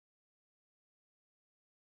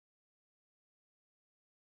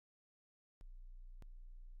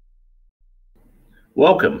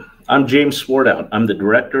Welcome. I'm James Swartout. I'm the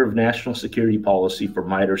Director of National Security Policy for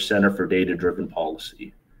MITRE Center for Data-Driven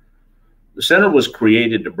Policy. The center was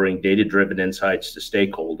created to bring data-driven insights to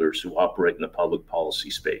stakeholders who operate in the public policy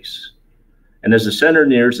space. And as the center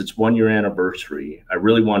nears its one-year anniversary, I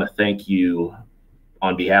really want to thank you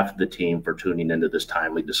on behalf of the team for tuning into this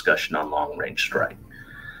timely discussion on long-range strike.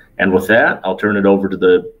 And with that, I'll turn it over to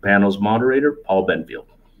the panel's moderator, Paul Benfield.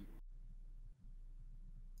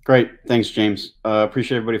 Great. Thanks, James.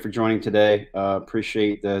 Appreciate everybody for joining today.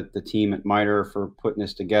 Appreciate the team at MITRE for putting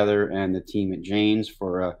this together and the team at Janes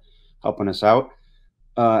for helping us out.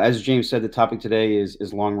 As James said, the topic today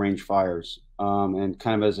is long-range fires. And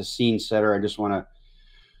kind of as a scene setter, I just want to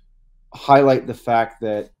highlight the fact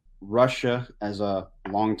that Russia, as a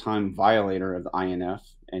longtime violator of the INF,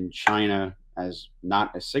 and China, as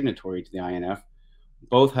not a signatory to the INF,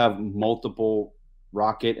 both have multiple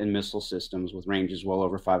rocket and missile systems with ranges well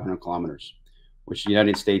over 500 kilometers, which the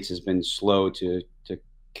United States has been slow to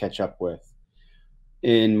catch up with.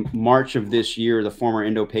 In March of this year, the former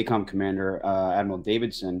Indo-PACOM commander, Admiral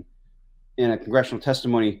Davidson, in a congressional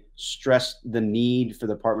testimony, stressed the need for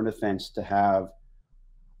the Department of Defense to have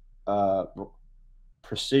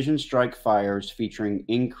precision strike fires featuring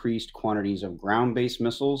increased quantities of ground-based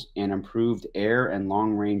missiles and improved air and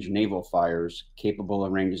long-range naval fires capable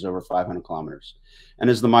of ranges over 500 kilometers. And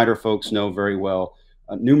as the MITRE folks know very well,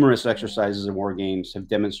 numerous exercises and war games have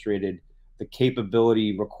demonstrated the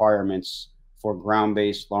capability requirements for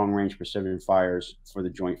ground-based long-range precision fires for the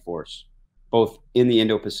joint force, both in the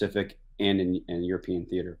Indo-Pacific and in European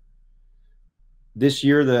theater. This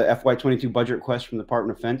year, the FY22 budget request from the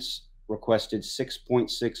Department of Defense requested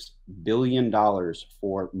 $6.6 billion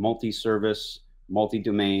for multi-service,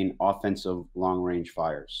 multi-domain offensive long-range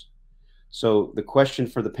fires. So the question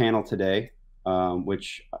for the panel today,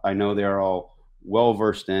 which I know they're all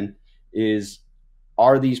well-versed in, is,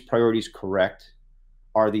 are these priorities correct?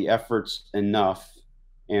 Are the efforts enough?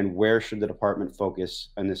 And where should the department focus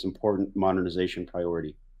on this important modernization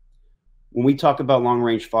priority? When we talk about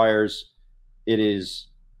long-range fires, it is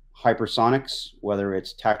hypersonics, whether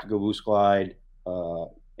it's tactical boost glide,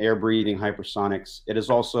 air-breathing hypersonics. It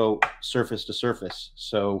is also surface-to-surface,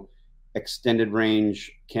 so extended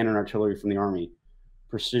range cannon artillery from the Army,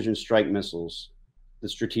 precision strike missiles, the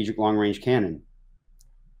strategic long-range cannon.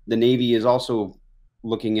 The Navy is also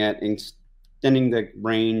looking at extending the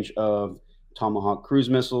range of Tomahawk cruise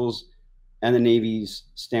missiles and the Navy's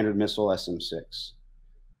standard missile SM-6.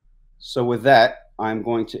 So with that, I'm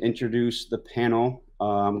going to introduce the panel.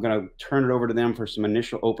 I'm going to turn it over to them for some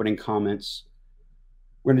initial opening comments.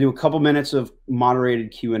 We're going to do a couple minutes of moderated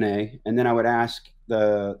Q&A, and then I would ask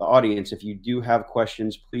the audience, if you do have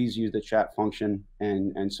questions, please use the chat function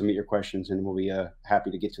and submit your questions, and we'll be happy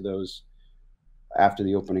to get to those after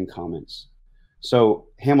the opening comments. So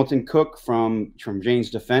Hamilton Cook from Jane's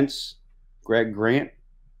Defense, Greg Grant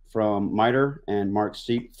from MITRE, and Mark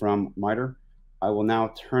Seep from MITRE. I will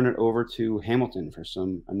now turn it over to Hamilton for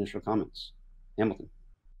some initial comments. Hamilton.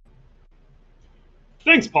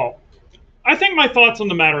 Thanks, Paul. I think my thoughts on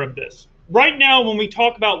the matter of this. Right now, when we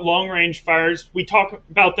talk about long-range fires, we talk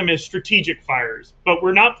about them as strategic fires, but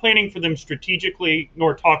we're not planning for them strategically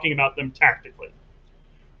nor talking about them tactically.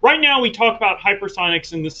 Right now, we talk about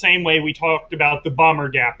hypersonics in the same way we talked about the bomber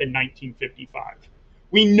gap in 1955.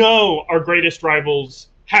 We know our greatest rivals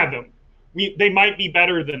have them. They might be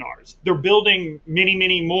better than ours. They're building many,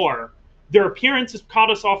 many more. Their appearance has caught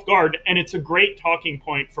us off guard, and it's a great talking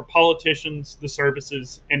point for politicians, the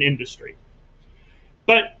services, and industry.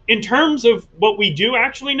 But in terms of what we do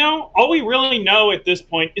actually know, all we really know at this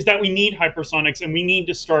point is that we need hypersonics, and we need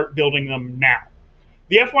to start building them now.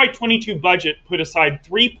 The FY22 budget put aside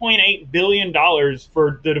 $3.8 billion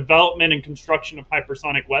for the development and construction of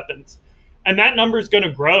hypersonic weapons. And that number is going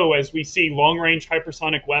to grow as we see long-range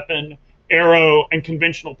hypersonic weapon, aero, and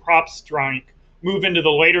conventional prop strike move into the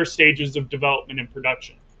later stages of development and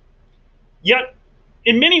production. Yet,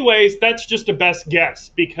 in many ways, that's just a best guess,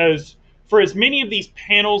 because for as many of these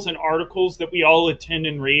panels and articles that we all attend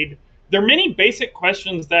and read, there are many basic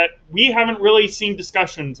questions that we haven't really seen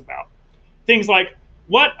discussions about. Things like,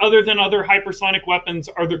 what other than other hypersonic weapons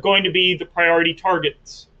are there going to be the priority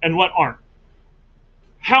targets, and what aren't?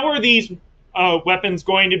 How are these weapons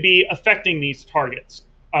going to be affecting these targets?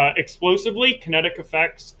 Explosively, kinetic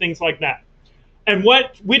effects, things like that. And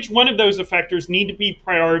which one of those effectors need to be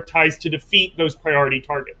prioritized to defeat those priority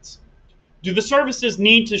targets? Do the services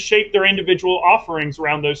need to shape their individual offerings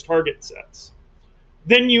around those target sets?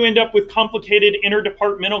 Then you end up with complicated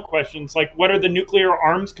interdepartmental questions like, what are the nuclear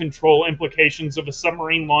arms control implications of a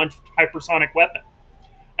submarine-launched hypersonic weapon?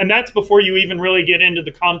 And that's before you even really get into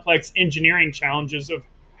the complex engineering challenges of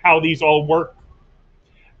how these all work.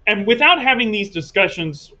 And without having these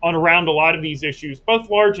discussions on around a lot of these issues, both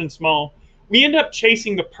large and small, we end up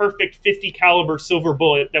chasing the perfect 50 caliber silver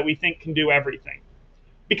bullet that we think can do everything.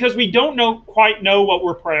 Because we don't quite know what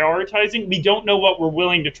we're prioritizing, we don't know what we're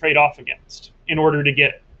willing to trade off against in order to get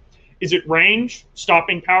it. Is it range,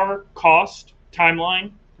 stopping power, cost,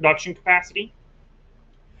 timeline, production capacity?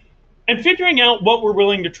 And figuring out what we're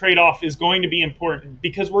willing to trade off is going to be important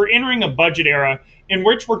because we're entering a budget era in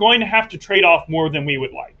which we're going to have to trade off more than we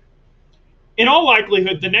would like. In all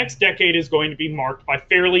likelihood, the next decade is going to be marked by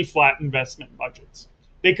fairly flat investment budgets.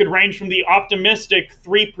 They could range from the optimistic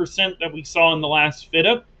 3% that we saw in the last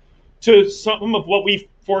FIDIP to some of what we've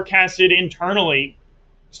forecasted internally,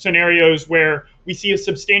 scenarios where we see a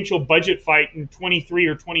substantial budget fight in 23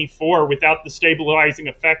 or 24 without the stabilizing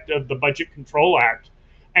effect of the Budget Control Act.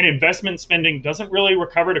 And investment spending doesn't really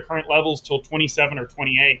recover to current levels till 27 or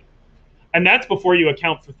 28. And that's before you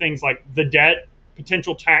account for things like the debt,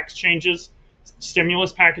 potential tax changes,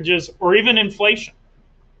 stimulus packages, or even inflation.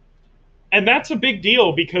 And that's a big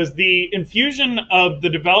deal because the infusion of the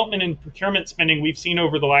development and procurement spending we've seen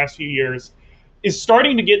over the last few years is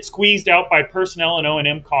starting to get squeezed out by personnel and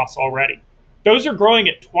O&M costs already. Those are growing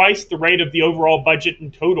at twice the rate of the overall budget in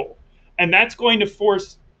total. And that's going to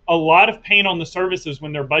force a lot of pain on the services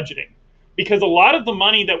when they're budgeting, because a lot of the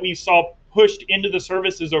money that we saw pushed into the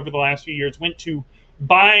services over the last few years went to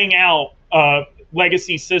buying out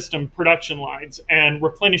legacy system production lines and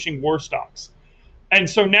replenishing war stocks. And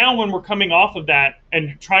so now when we're coming off of that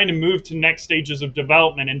and trying to move to next stages of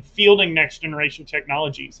development and fielding next generation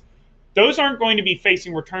technologies, those aren't going to be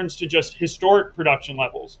facing returns to just historic production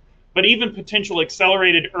levels, but even potential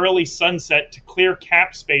accelerated early sunset to clear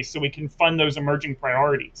cap space so we can fund those emerging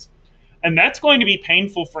priorities. And that's going to be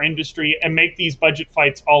painful for industry and make these budget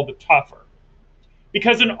fights all the tougher.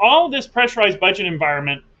 Because in all this pressurized budget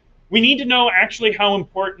environment, we need to know actually how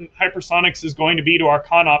important hypersonics is going to be to our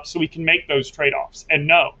ConOps so we can make those trade-offs and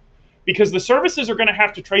know. Because the services are going to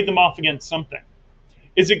have to trade them off against something.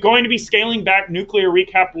 Is it going to be scaling back nuclear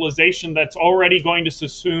recapitalization that's already going to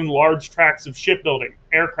sassoon large tracts of shipbuilding,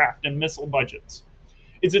 aircraft, and missile budgets?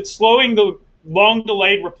 Is it slowing the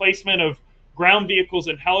long-delayed replacement of ground vehicles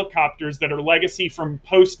and helicopters that are legacy from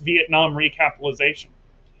post-Vietnam recapitalization?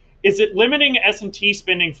 Is it limiting S&T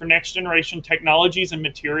spending for next-generation technologies and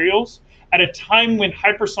materials at a time when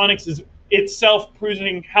hypersonics is itself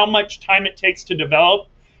proving how much time it takes to develop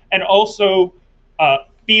and also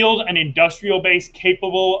field an industrial base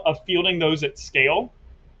capable of fielding those at scale?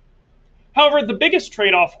 However, the biggest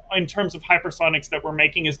trade-off in terms of hypersonics that we're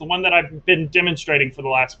making is the one that I've been demonstrating for the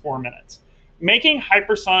last 4 minutes. Making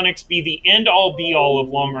hypersonics be the end-all be-all of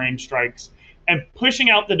long-range strikes and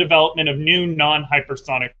pushing out the development of new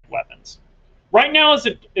non-hypersonic weapons. Right now, as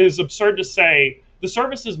it is absurd to say, the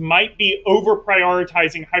services might be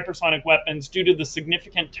over-prioritizing hypersonic weapons due to the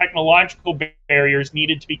significant technological barriers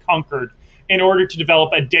needed to be conquered in order to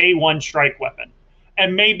develop a day one strike weapon,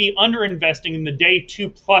 and may be underinvesting in the day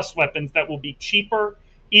 2+ weapons that will be cheaper,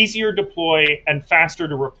 easier to deploy, and faster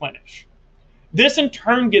to replenish. This in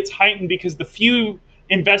turn gets heightened because the few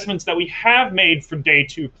investments that we have made for day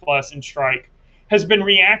 2+ in strike has been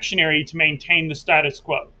reactionary to maintain the status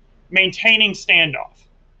quo, maintaining standoff,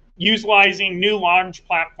 utilizing new launch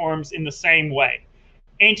platforms in the same way,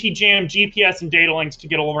 anti-jam GPS and data links to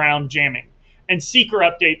get around jamming, and seeker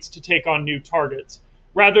updates to take on new targets,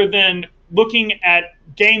 rather than looking at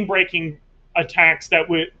game-breaking attacks that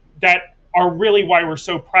are really why we're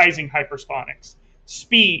so prizing hypersonics.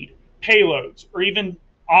 Speed, payloads, or even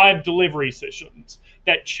odd delivery systems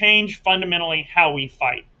that change fundamentally how we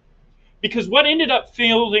fight. Because what ended up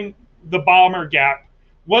filling the bomber gap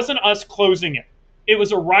wasn't us closing it. It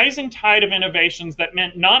was a rising tide of innovations that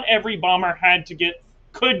meant not every bomber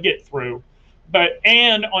could get through,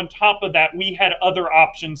 and on top of that, we had other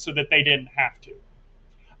options so that they didn't have to.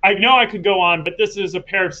 I know I could go on, but this is a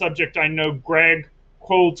pair of subject I know Greg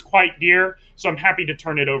holds quite dear, so I'm happy to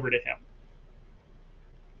turn it over to him.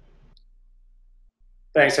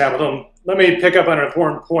 Thanks, Hamilton. Let me pick up on an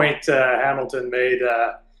important point Hamilton made,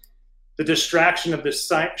 the distraction of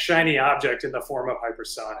this shiny object in the form of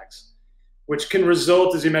hypersonics, which can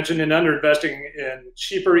result, as you mentioned, in underinvesting in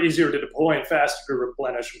cheaper, easier to deploy, and faster to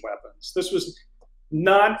replenish weapons. This was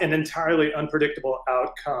not an entirely unpredictable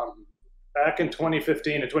outcome. Back in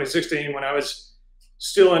 2015 and 2016, when I was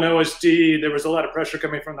still in OSD, there was a lot of pressure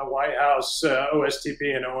coming from the White House,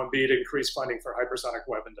 OSTP, and OMB to increase funding for hypersonic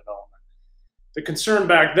weapon development. The concern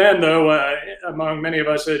back then, though, among many of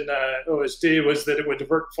us in OSD, was that it would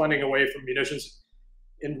divert funding away from munitions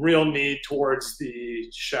in real need towards the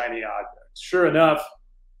shiny object. Sure enough,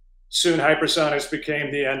 soon hypersonics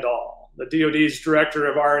became the end all. The DoD's director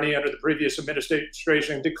of R&E under the previous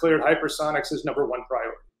administration declared hypersonics as #1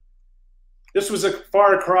 priority. This was a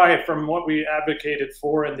far cry from what we advocated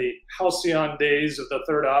for in the halcyon days of the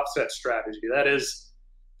third offset strategy. That is,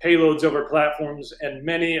 payloads over platforms and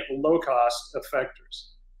many low-cost effectors.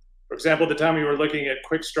 For example, at the time we were looking at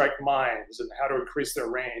quick strike mines and how to increase their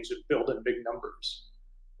range and build in big numbers.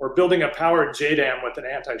 Or building a powered JDAM with an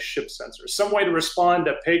anti-ship sensor, some way to respond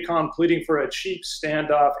to PACOM pleading for a cheap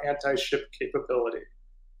standoff anti-ship capability.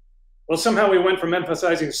 Well, somehow we went from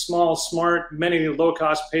emphasizing small, smart, many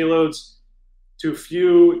low-cost payloads to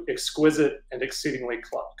few, exquisite, and exceedingly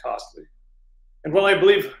costly. And while I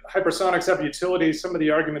believe hypersonics have utility, some of the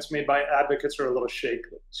arguments made by advocates are a little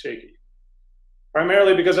shaky.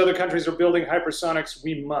 Primarily because other countries are building hypersonics,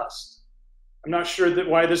 we must. I'm not sure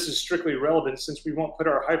why this is strictly relevant, since we won't put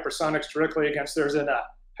our hypersonics directly against theirs in a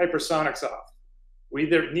hypersonics off. We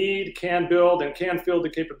either need, can build, and can field the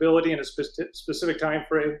capability in a specific time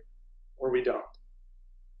frame, or we don't.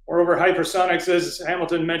 Moreover, hypersonics, as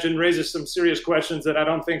Hamilton mentioned, raises some serious questions that I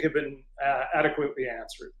don't think have been adequately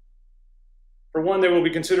answered. For one, they will be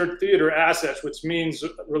considered theater assets, which means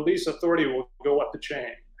release authority will go up the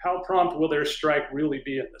chain. How prompt will their strike really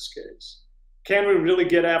be in this case? Can we really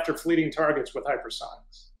get after fleeting targets with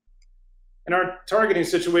hypersonics? And our targeting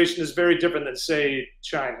situation is very different than, say,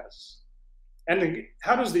 China's. And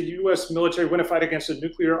how does the US military win a fight against a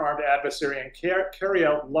nuclear-armed adversary and carry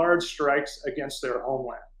out large strikes against their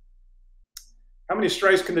homeland? How many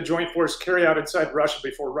strikes can the joint force carry out inside Russia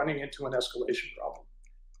before running into an escalation problem?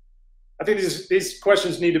 I think these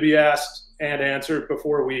questions need to be asked and answered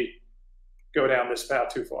before we go down this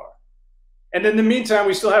path too far. And in the meantime,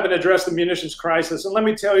 we still haven't addressed the munitions crisis. And let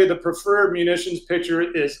me tell you, the preferred munitions picture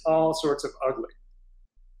is all sorts of ugly.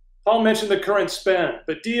 Paul mentioned the current spend,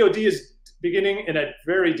 but DoD is beginning in a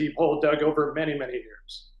very deep hole dug over many, many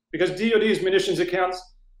years. Because DoD's munitions accounts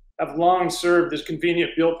have long served as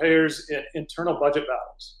convenient bill payers in internal budget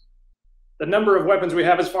battles. The number of weapons we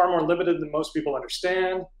have is far more limited than most people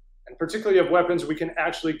understand, and particularly of weapons we can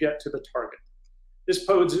actually get to the target. This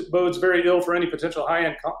bodes very ill for any potential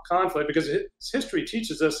high-end conflict, because history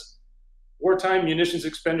teaches us wartime munitions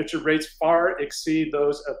expenditure rates far exceed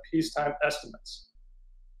those of peacetime estimates.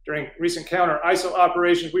 During recent counter-ISIL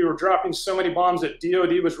operations, we were dropping so many bombs that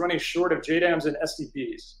DoD was running short of JDAMs and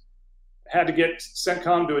SDBs. It had to get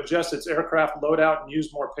CENTCOM to adjust its aircraft loadout and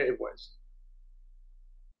use more paveways.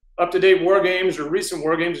 Up-to-date war games or recent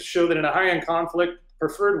war games show that in a high-end conflict,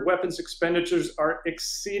 preferred weapons expenditures are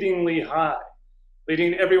exceedingly high,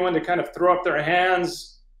 leading everyone to kind of throw up their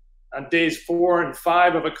hands on days 4 and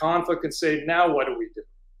 5 of a conflict and say, now what do we do?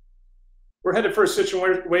 We're headed for a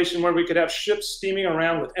situation where we could have ships steaming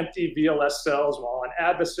around with empty VLS cells while an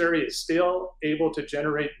adversary is still able to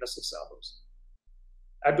generate missile salvos.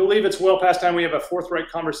 I believe it's well past time we have a forthright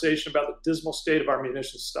conversation about the dismal state of our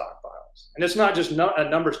munitions stockpiles. And it's not just a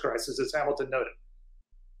numbers crisis, as Hamilton noted.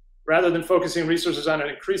 Rather than focusing resources on an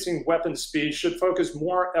increasing weapon speed, should focus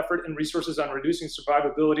more effort and resources on reducing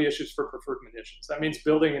survivability issues for preferred munitions. That means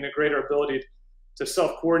building in a greater ability to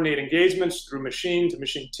self-coordinate engagements through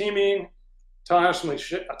machine-to-machine teaming,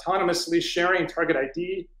 autonomously sharing target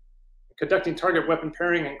ID, and conducting target weapon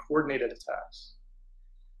pairing and coordinated attacks.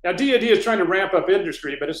 Now, DoD is trying to ramp up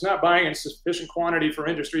industry, but it's not buying in sufficient quantity for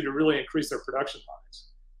industry to really increase their production lines.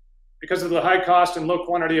 Because of the high cost and low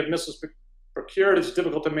quantity of missiles procured, it's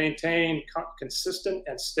difficult to maintain consistent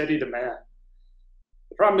and steady demand.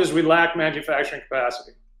 The problem is we lack manufacturing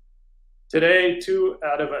capacity. Today, 2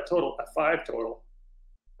 out of a total of 5 total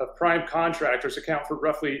of prime contractors account for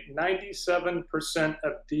roughly 97%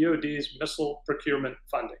 of DoD's missile procurement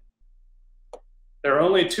funding. There are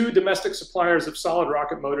only 2 domestic suppliers of solid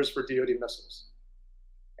rocket motors for DoD missiles.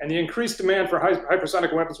 And the increased demand for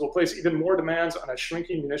hypersonic weapons will place even more demands on a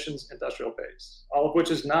shrinking munitions industrial base, all of which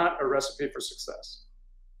is not a recipe for success.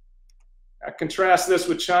 I contrast this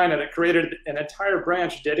with China, that created an entire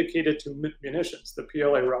branch dedicated to munitions, the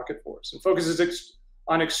PLA Rocket Force, and focuses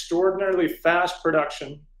on extraordinarily fast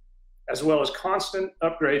production, as well as constant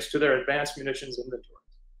upgrades to their advanced munitions inventories.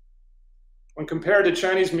 When compared to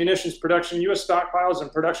Chinese munitions production, US stockpiles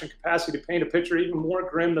and production capacity paint a picture even more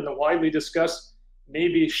grim than the widely discussed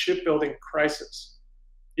Navy shipbuilding crisis.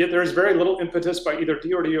 Yet there is very little impetus by either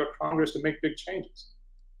DoD or Congress to make big changes.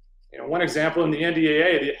 You know, one example in the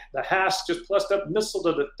NDAA, the HASC just plussed up missile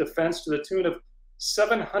defense to the tune of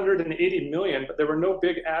 $780 million, but there were no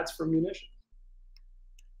big ads for munitions.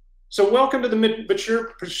 So welcome to the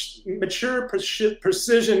mature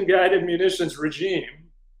precision-guided munitions regime.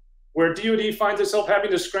 where DoD finds itself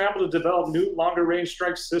having to scramble to develop new longer-range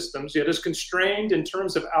strike systems, yet is constrained in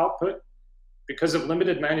terms of output because of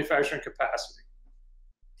limited manufacturing capacity.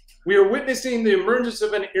 We are witnessing the emergence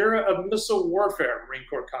of an era of missile warfare, Marine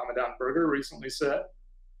Corps Commandant Berger recently said.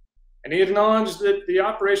 And he acknowledged that the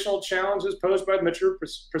operational challenges posed by the MITRE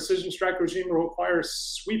precision strike regime will require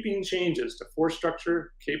sweeping changes to force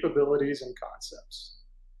structure, capabilities, and concepts.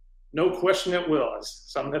 No question it will, as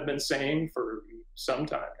some have been saying for some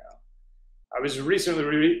time now. I was recently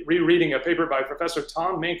rereading a paper by Professor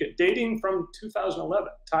Tom Mankin dating from 2011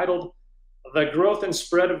 titled "The Growth and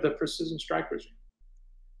Spread of the Precision Strike Regime."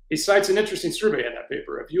 He cites an interesting survey in that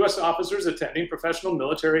paper of US officers attending professional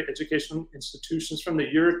military educational institutions from the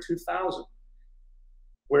year 2000,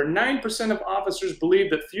 where 9% of officers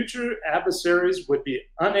believed that future adversaries would be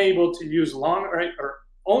unable to use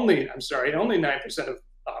only 9% of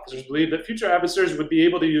officers believed that future adversaries would be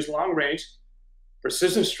able to use long-range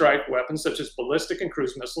precision strike weapons such as ballistic and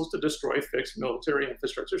cruise missiles to destroy fixed military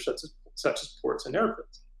infrastructure such as ports and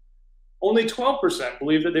airports. Only 12%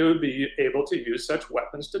 believe that they would be able to use such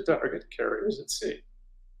weapons to target carriers at sea.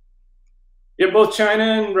 Yet both China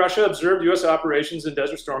and Russia observed US operations in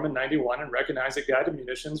Desert Storm in '91 and recognized that guided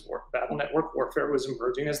munitions battle network warfare was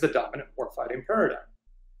emerging as the dominant warfighting paradigm.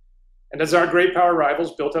 And as our great power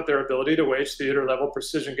rivals built up their ability to wage theater-level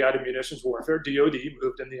precision guided munitions warfare, DoD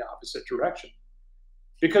moved in the opposite direction.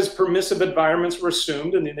 Because permissive environments were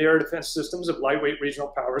assumed and the air defense systems of lightweight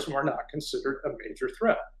regional powers were not considered a major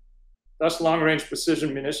threat. Thus, long-range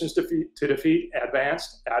precision munitions to defeat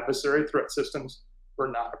advanced adversary threat systems were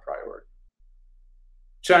not a priority.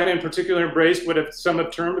 China in particular embraced what some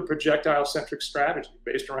have termed a projectile-centric strategy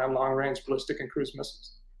based around long-range ballistic and cruise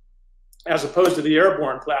missiles, as opposed to the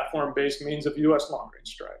airborne platform-based means of US long-range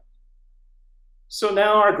strike. So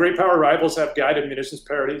now our great power rivals have guided munitions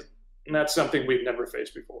parity, and that's something we've never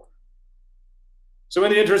faced before. So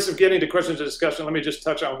in the interest of getting to questions of discussion, let me just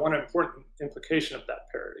touch on one important implication of that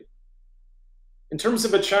parity. In terms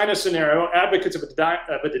of a China scenario, advocates of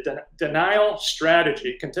a denial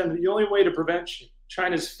strategy contend that the only way to prevent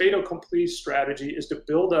China's fait accompli strategy is to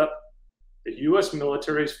build up the US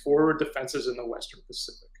military's forward defenses in the Western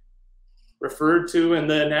Pacific, referred to in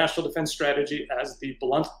the National Defense Strategy as the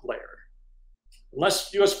blunt layer.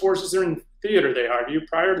 Unless US forces are in theater, they argue,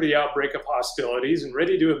 prior to the outbreak of hostilities and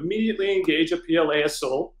ready to immediately engage a PLA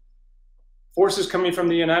assault, forces coming from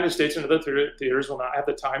the United States and other theaters will not have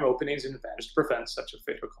the time, openings, and advantage to prevent such a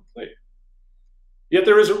fait accompli. Yet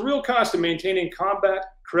there is a real cost to maintaining combat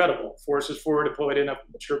credible forces forward deployed in a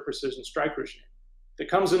mature precision strike regime. It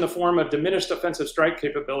comes in the form of diminished offensive strike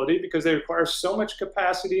capability because they require so much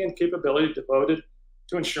capacity and capability devoted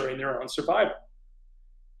to ensuring their own survival.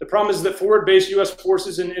 The problem is that forward-based US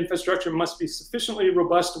forces and infrastructure must be sufficiently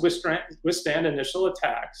robust to withstand initial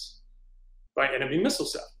attacks by enemy missile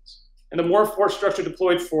systems. And the more force structure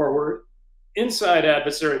deployed forward inside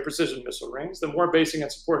adversary precision missile rings, the more basing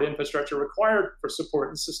and support infrastructure required for support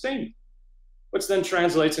and sustainment, which then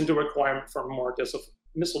translates into a requirement for more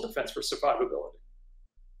missile defense for survivability.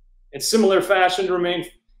 In similar fashion, to remain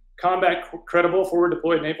combat credible, forward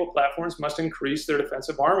deployed naval platforms must increase their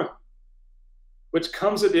defensive armament, which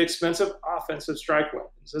comes at the expense of offensive strike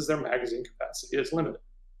weapons as their magazine capacity is limited.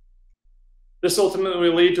 This ultimately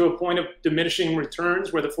will lead to a point of diminishing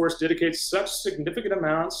returns where the force dedicates such significant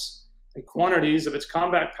amounts and quantities of its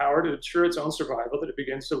combat power to ensure its own survival that it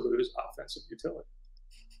begins to lose offensive utility.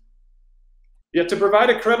 Yet to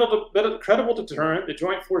provide a credible deterrent, the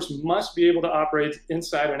joint force must be able to operate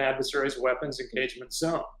inside an adversary's weapons engagement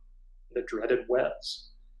zone, the dreaded WEZ.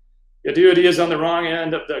 The DoD is on the wrong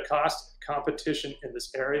end of the cost competition in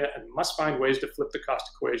this area and must find ways to flip the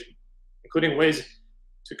cost equation, including ways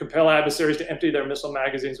to compel adversaries to empty their missile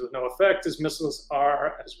magazines with no effect, as missiles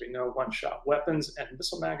are, as we know, one-shot weapons, and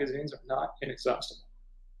missile magazines are not inexhaustible.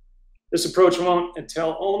 This approach won't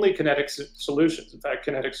entail only kinetic solutions. In fact,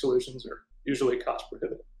 kinetic solutions are usually cost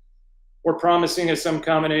prohibitive. More promising is some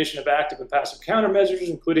combination of active and passive countermeasures,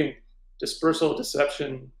 including dispersal,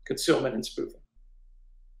 deception, concealment, and spoofing.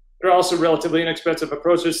 There are also relatively inexpensive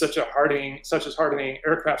approaches such as hardening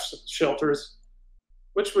aircraft shelters,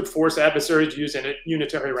 which would force adversaries to use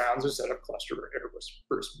unitary rounds instead of cluster or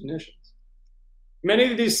air-burst munitions.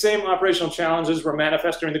 Many of these same operational challenges were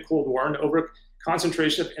manifest during the Cold War, and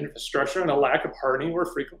over-concentration of infrastructure and a lack of hardening were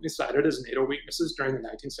frequently cited as NATO weaknesses during the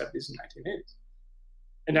 1970s and 1980s.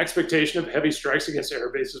 In expectation of heavy strikes against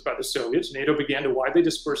air bases by the Soviets, NATO began to widely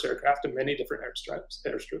disperse aircraft to many different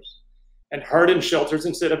airstrips and harden shelters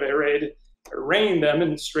instead of arraying them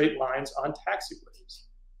in straight lines on taxiways.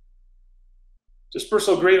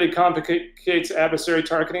 Dispersal greatly complicates adversary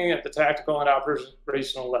targeting at the tactical and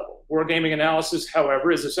operational level. Wargaming analysis,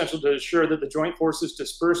 however, is essential to ensure that the joint forces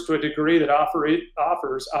disperse to a degree that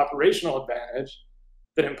offers operational advantage,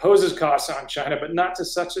 that imposes costs on China, but not to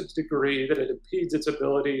such a degree that it impedes its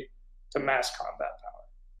ability to mass combat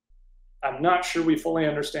power. I'm not sure we fully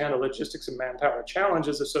understand the logistics and manpower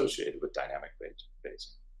challenges associated with dynamic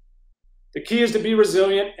basing. The key is to be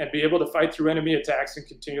resilient and be able to fight through enemy attacks and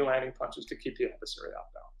continue landing punches to keep the adversary off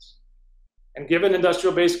balance. And given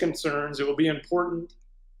industrial base concerns, it will be important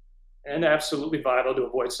and absolutely vital to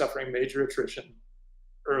avoid suffering major attrition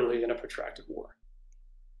early in a protracted war.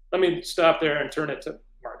 Let me stop there and turn it to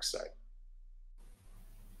Mark's side.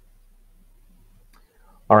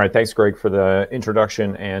 All right, thanks, Greg, for the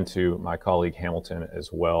introduction, and to my colleague Hamilton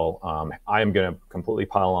as well. I am going to completely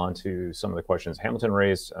pile on to some of the questions Hamilton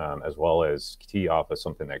raised, as well as tee off of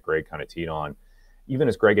something that Greg kind of teed on. Even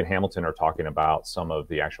as Greg and Hamilton are talking about some of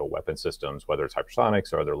the actual weapon systems, whether it's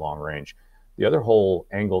hypersonics or other long range, the other whole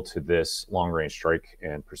angle to this long range strike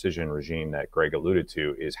and precision regime that Greg alluded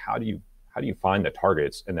to is how do you find the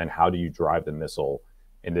targets, and then how do you drive the missile,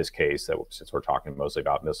 in this case, that since we're talking mostly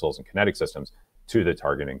about missiles and kinetic systems, to the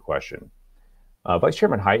target in question. Vice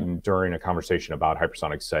Chairman Hyten, during a conversation about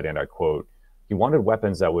hypersonics, said, and I quote, he wanted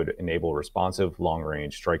weapons that would enable responsive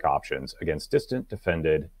long-range strike options against distant,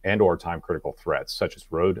 defended, and or time-critical threats, such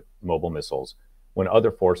as road mobile missiles, when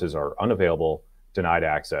other forces are unavailable, denied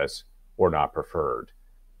access, or not preferred.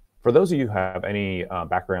 For those of you who have any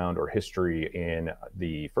background or history in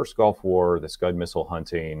the first Gulf War, the Scud missile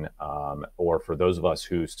hunting, or for those of us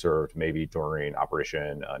who served maybe during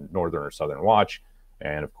Operation Northern or Southern Watch,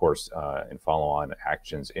 and of course, in follow-on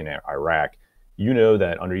actions in Iraq, you know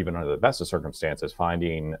that even under the best of circumstances,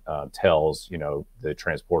 finding TELs, the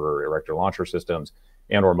transporter erector launcher systems,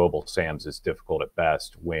 and or mobile SAMs is difficult at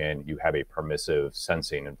best when you have a permissive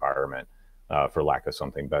sensing environment, for lack of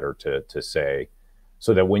something better to say.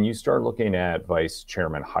 So that when you start looking at Vice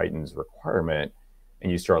Chairman Hyten's requirement,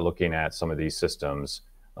 and you start looking at some of these systems,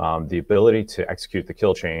 the ability to execute the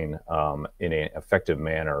kill chain in an effective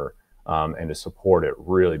manner and to support it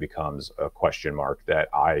really becomes a question mark that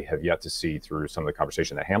I have yet to see through some of the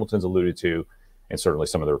conversation that Hamilton's alluded to, and certainly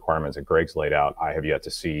some of the requirements that Greg's laid out, I have yet to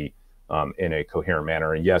see in a coherent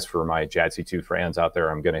manner. And yes, for my JADC2 fans out there,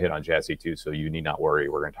 I'm going to hit on JADC2, so you need not worry.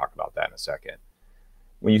 We're going to talk about that in a second.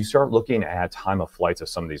 When you start looking at time of flights of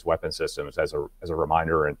some of these weapon systems, as a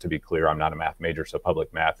reminder, and to be clear, I'm not a math major, so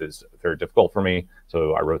public math is very difficult for me.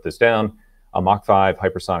 So I wrote this down. A Mach 5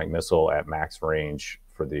 hypersonic missile at max range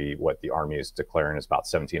for what the Army is declaring is about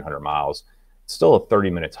 1,700 miles. It's still a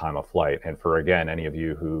 30-minute time of flight. And for, again, any of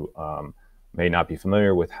you who may not be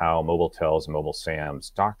familiar with how mobile TELs and mobile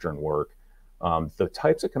SAMs doctrine work, the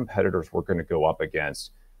types of competitors we're going to go up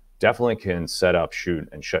against definitely can set up, shoot,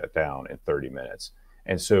 and shut down in 30 minutes.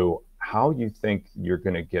 And so how you think you're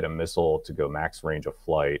going to get a missile to go max range of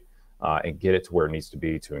flight and get it to where it needs to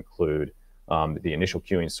be to include the initial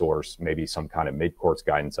queuing source, maybe some kind of mid-course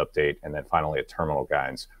guidance update, and then finally a terminal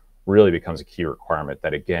guidance really becomes a key requirement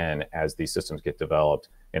that, again, as these systems get developed,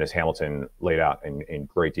 and as Hamilton laid out in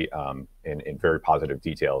very positive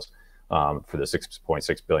details for the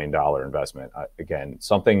 $6.6 billion investment, again,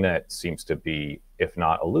 something that seems to be, if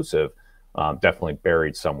not elusive, definitely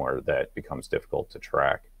buried somewhere that becomes difficult to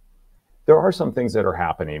track. There are some things that are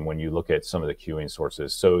happening when you look at some of the queuing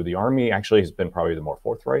sources. So the Army actually has been probably the more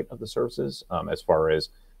forthright of the services as far as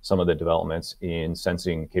some of the developments in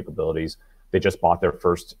sensing capabilities. They just bought their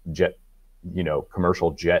first jet,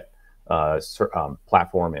 commercial jet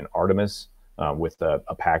platform in Artemis with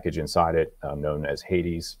a package inside it known as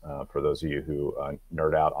Hades, for those of you who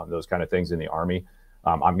nerd out on those kind of things in the Army.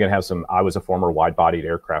 I'm going to have I was a former wide-bodied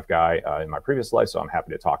aircraft guy in my previous life, so I'm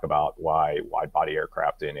happy to talk about why wide-body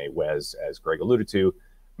aircraft in a WES, as Greg alluded to,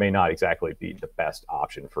 may not exactly be the best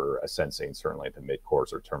option for sensing, certainly at the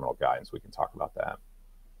mid-course or terminal guidance. We can talk about that.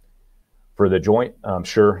 For the joint,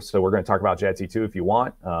 sure, so we're going to talk about JADC2 if you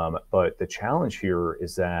want, but the challenge here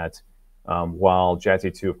is that while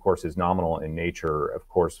JADC2, of course, is nominal in nature, of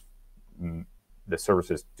course, the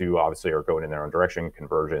services obviously are going in their own direction,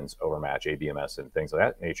 conversions, overmatch, ABMS, and things of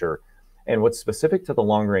that nature. And what's specific to the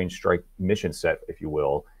long-range strike mission set, if you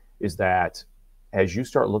will, is that as you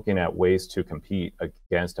start looking at ways to compete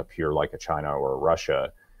against a peer like a China or a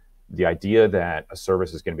Russia, the idea that a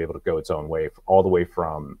service is going to be able to go its own way, all the way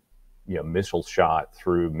from missile shot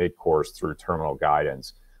through mid-course through terminal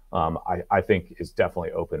guidance, I think is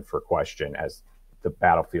definitely open for question as the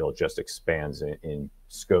battlefield just expands in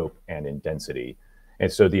scope and in density.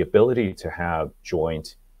 And so the ability to have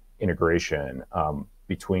joint integration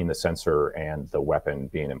between the sensor and the weapon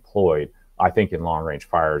being employed, I think in long range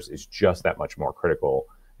fires is just that much more critical.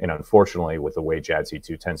 And unfortunately, with the way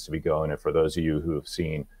JADC2 tends to be going, and for those of you who have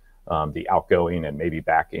seen the outgoing and maybe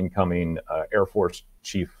back incoming Air Force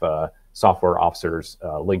Chief Software Officer's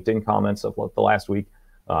LinkedIn comments of the last week,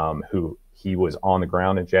 who he was on the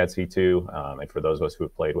ground in JADC2. And for those of us who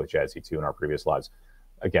have played with JADC2 in our previous lives,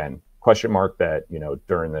 again, question mark that,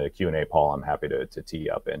 during the Q&A, Paul, I'm happy to tee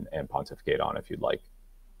up and pontificate on if you'd like.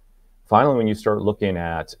 Finally, when you start looking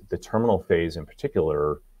at the terminal phase in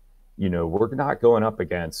particular, we're not going up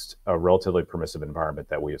against a relatively permissive environment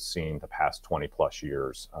that we have seen the past 20 plus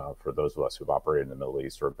years for those of us who've operated in the Middle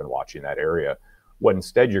East or have been watching that area. What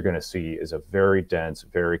instead you're going to see is a very dense,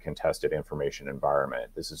 very contested information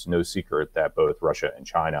environment. This is no secret that both Russia and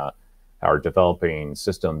China are developing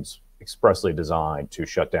systems expressly designed to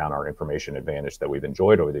shut down our information advantage that we've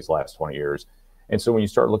enjoyed over these last 20 years. And so when you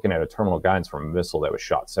start looking at a terminal guidance from a missile that was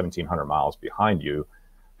shot 1,700 miles behind you,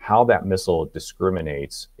 how that missile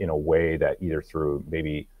discriminates in a way that either through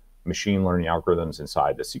maybe machine learning algorithms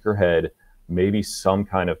inside the seeker head, maybe some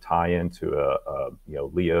kind of tie-in to a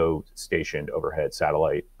LEO stationed overhead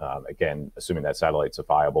satellite, again, assuming that satellite's a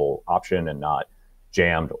viable option and not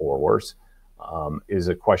jammed or worse, is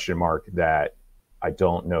a question mark that I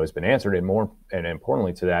don't know has been answered. And more, and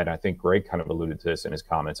importantly to that, and I think Greg kind of alluded to this in his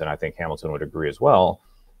comments, and I think Hamilton would agree as well,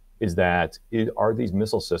 is that are these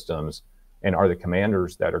missile systems and are the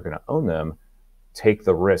commanders that are going to own them take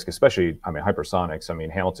the risk, especially, hypersonics.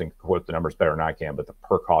 Hamilton can quote the numbers better than I can, but the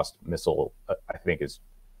per cost missile, I think, is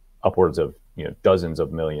upwards of dozens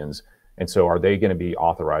of millions. And so are they going to be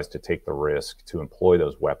authorized to take the risk to employ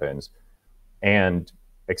those weapons and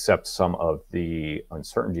accept some of the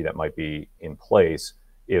uncertainty that might be in place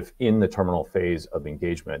if in the terminal phase of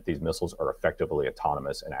engagement, these missiles are effectively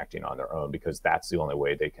autonomous and acting on their own, because that's the only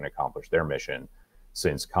way they can accomplish their mission,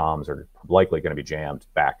 since comms are likely going to be jammed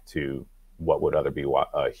back to what would other be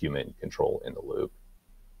human control in the loop.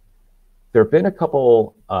 There have been a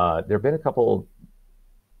couple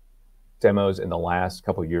demos in the last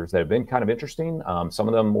couple of years that have been kind of interesting. Some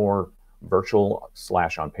of them more virtual /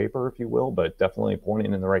 on paper, if you will, but definitely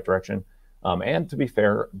pointing in the right direction. And to be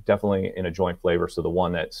fair, definitely in a joint flavor. So the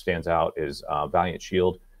one that stands out is Valiant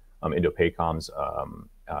Shield, Indo-PACOM's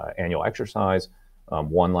annual exercise.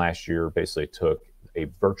 One last year basically took a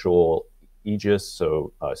virtual Aegis,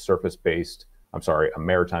 so a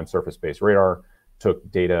maritime surface-based radar, took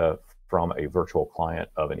data from a virtual client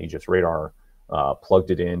of an Aegis radar, plugged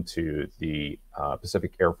it into the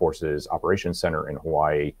Pacific Air Force's Operations Center in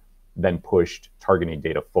Hawaii, then pushed targeting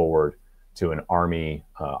data forward to an Army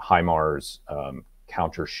HIMARS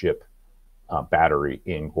counter ship battery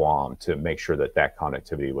in Guam to make sure that that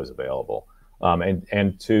connectivity was available,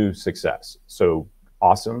 and to success. So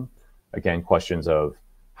awesome. Again, questions of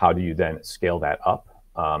how do you then scale that up,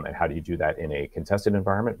 and how do you do that in a contested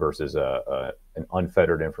environment versus an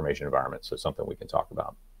unfettered information environment? So something we can talk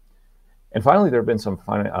about. And finally, there have been some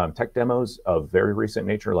tech demos of very recent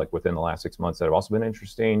nature, like within the last 6 months, that have also been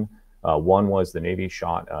interesting. One was the Navy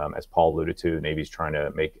shot, as Paul alluded to, the Navy's trying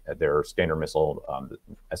to make their standard missile,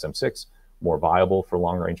 SM-6, more viable for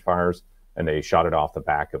long-range fires, and they shot it off the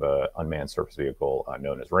back of an unmanned surface vehicle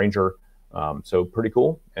known as Ranger. So pretty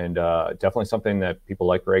cool, and definitely something that people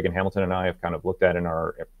like Greg and Hamilton and I have kind of looked at in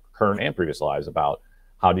our current and previous lives about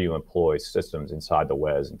how do you employ systems inside the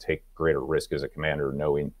WES and take greater risk as a commander,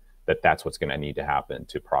 knowing that that's what's going to need to happen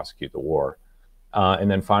to prosecute the war. And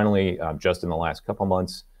then finally, just in the last couple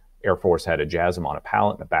months, Air Force had a JASM on a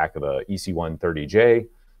pallet in the back of a EC-130J,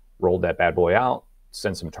 rolled that bad boy out,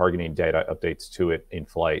 sent some targeting data updates to it in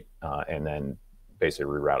flight, and then basically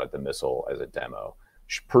rerouted the missile as a demo,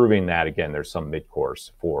 proving that, again, there's some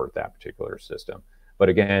mid-course for that particular system. But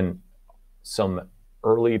again, some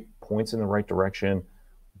early points in the right direction,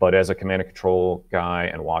 but as a command and control guy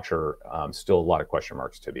and watcher, still a lot of question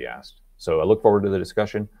marks to be asked. So I look forward to the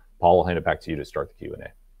discussion. Paul, I'll hand it back to you to start the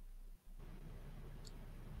Q&A.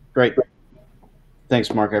 Great.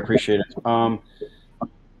 Thanks, Mark. I appreciate it.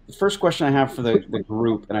 The first question I have for the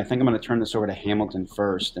group, and I think I'm going to turn this over to Hamilton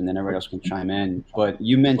first, and then everybody else can chime in. But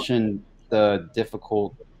you mentioned the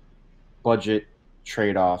difficult budget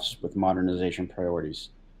trade-offs with modernization priorities.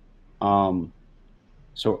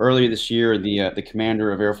 So earlier this year, the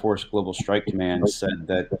commander of Air Force Global Strike Command said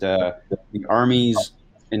that the Army's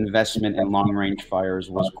investment in long-range fires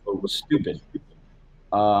was, quote, stupid.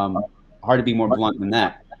 Hard to be more blunt than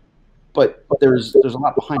that. But there's a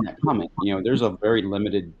lot behind that comment. There's a very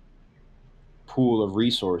limited pool of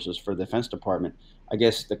resources for the Defense Department. I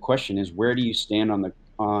guess the question is, where do you stand on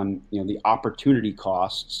the opportunity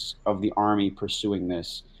costs of the Army pursuing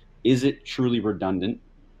this? Is it truly redundant?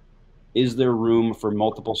 is there room for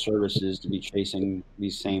multiple services to be chasing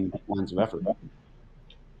these same lines of effort?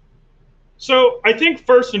 So I think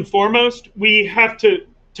first and foremost, we have to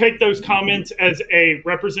take those comments as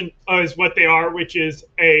as what they are, which is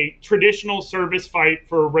a traditional service fight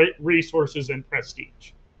for resources and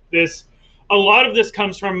prestige. A lot of this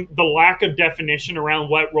comes from the lack of definition around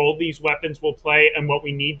what role these weapons will play and what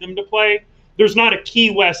we need them to play. There's not a Key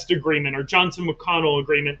West agreement or Johnson-McConnell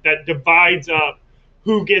agreement that divides up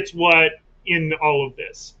who gets what in all of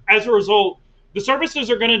this. As a result, the services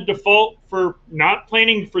are going to default for not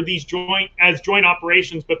planning for these joint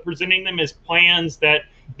operations, but presenting them as plans that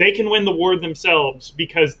they can win the war themselves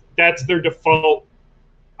because that's their default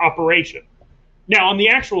operation. Now, on the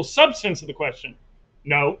actual substance of the question,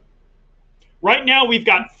 no. Right now, we've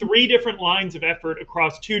got 3 different lines of effort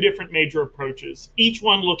across 2 different major approaches, each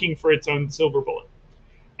one looking for its own silver bullet.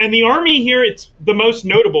 And the Army here, it's the most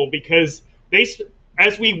notable because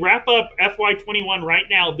as we wrap up FY21 right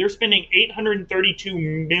now, they're spending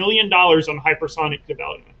 $832 million on hypersonic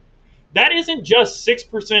development. That isn't just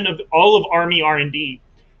 6% of all of Army R&D.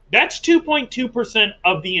 That's 2.2%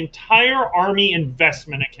 of the entire Army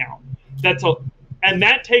investment account. And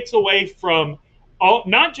that takes away from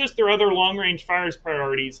not just their other long-range fires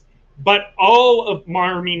priorities, but all of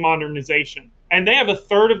Army modernization. And they have a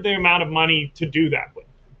third of the amount of money to do that with.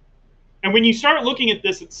 And when you start looking at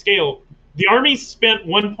this at scale, the Army spent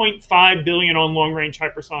 $1.5 billion on long-range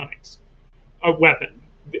hypersonics, a weapon.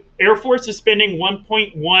 The Air Force is spending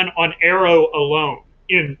 $1.1 on Arrow alone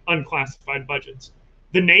in unclassified budgets.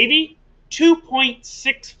 The Navy,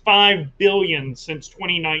 $2.65 billion since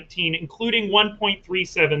 2019, including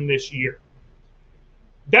 $1.37 this year.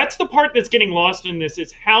 That's the part that's getting lost in this,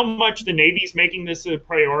 is how much the Navy's making this a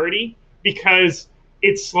priority, because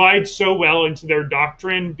it slides so well into their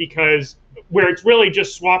doctrine, because where it's really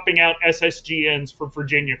just swapping out SSGNs for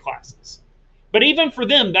Virginia classes. But even for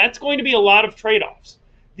them, that's going to be a lot of trade-offs.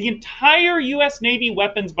 The entire U.S. Navy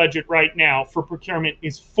weapons budget right now for procurement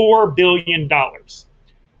is $4 billion.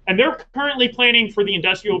 And they're currently planning for the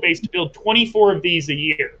industrial base to build 24 of these a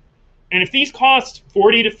year. And if these cost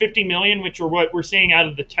 40 to 50 million, which are what we're seeing out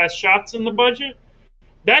of the test shots in the budget,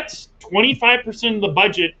 that's 25% of the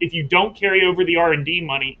budget if you don't carry over the R&D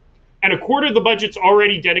money. And a quarter of the budget's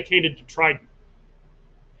already dedicated to Trident.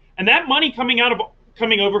 And that money coming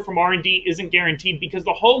over from R&D isn't guaranteed because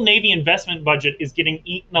the whole Navy investment budget is getting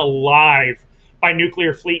eaten alive by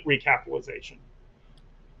nuclear fleet recapitalization.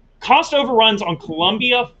 Cost overruns on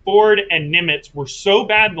Columbia, Ford, and Nimitz were so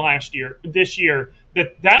bad this year,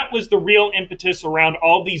 that was the real impetus around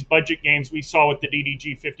all these budget gains we saw with the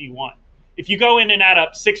DDG-51. If you go in and add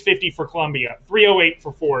up $650 for Columbia, $308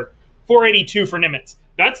 for Ford, $482 for Nimitz,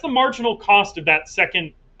 that's the marginal cost of that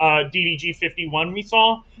second DDG-51 we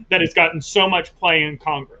saw that has gotten so much play in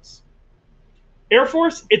Congress. Air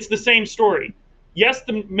Force, it's the same story. Yes,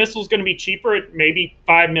 the missile's going to be cheaper at maybe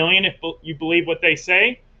 $5 million if you believe what they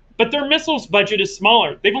say, but their missiles budget is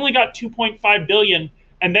smaller. They've only got $2.5 billion,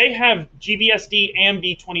 and they have GBSD and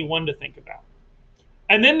B-21 to think about.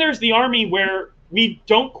 And then there's the Army, where we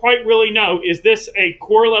don't quite really know, is this a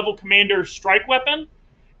corps level commander strike weapon?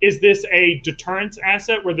 Is this a deterrence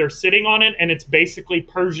asset where they're sitting on it and it's basically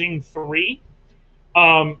Pershing 3?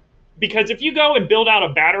 Because if you go and build out a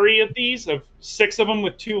battery of these, of 6 of them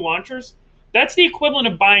with 2 launchers, that's the equivalent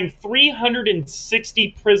of buying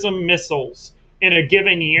 360 PrSM missiles in a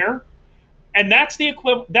given year. And that's the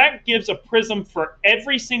equivalent, that gives a PrSM for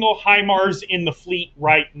every single HIMARS in the fleet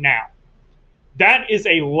right now. That is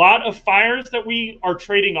a lot of fires that we are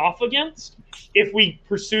trading off against if we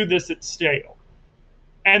pursue this at scale.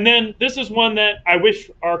 And then this is one that I wish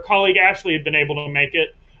our colleague Ashley had been able to make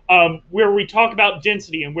it, where we talk about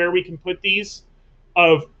density and where we can put these,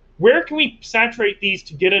 of where can we saturate these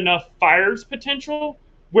to get enough fires potential,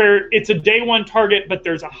 where it's a day one target, but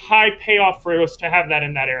there's a high payoff for us to have that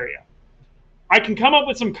in that area. I can come up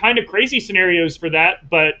with some kind of crazy scenarios for that,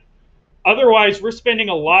 but otherwise we're spending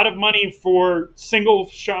a lot of money for single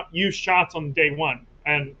use shots on day one.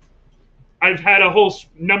 And I've had a whole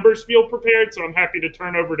numbers field prepared, so I'm happy to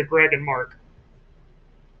turn over to Greg and Mark.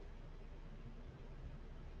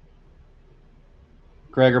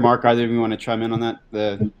 Greg or Mark, either of you want to chime in on that?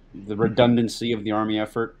 The redundancy of the Army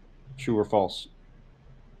effort, true or false?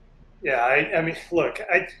 Yeah, I mean, look,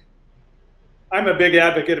 I'm a big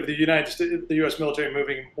advocate of the U.S. military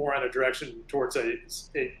moving more in a direction towards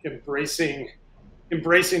embracing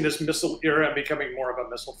this missile era and becoming more of a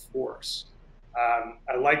missile force.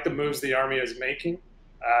 I like the moves the Army is making.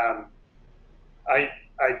 I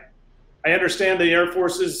understand the Air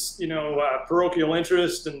Force's parochial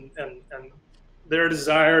interest and their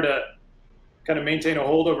desire kind of maintain a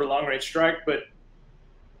hold over long-range strike, but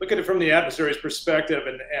look at it from the adversary's perspective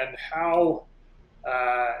and how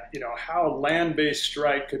how land-based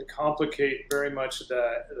strike could complicate very much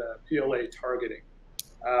the PLA targeting.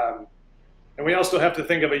 And we also have to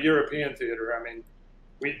think of a European theater. I mean,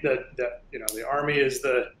 the Army is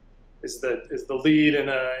the lead in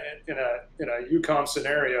a EUCOM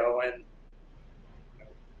scenario, and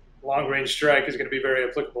long-range strike is going to be very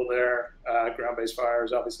applicable there. Ground-based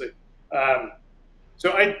fires, obviously.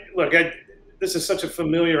 So this is such a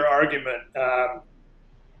familiar argument,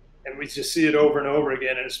 and we just see it over and over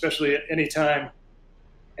again. And especially anytime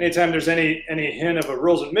there's any hint of a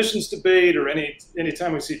rules and missions debate, or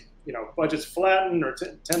anytime we see budgets flatten or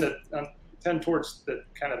tend towards the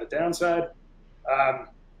kind of the downside. But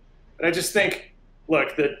I just think,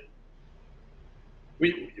 look, that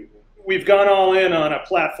we've gone all in on a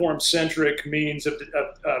platform-centric means of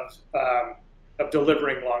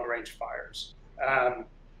delivering long-range fires.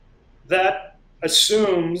 That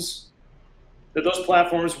assumes that those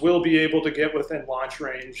platforms will be able to get within launch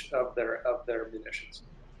range of their munitions.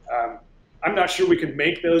 I'm not sure we can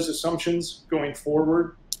make those assumptions going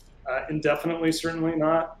forward indefinitely, certainly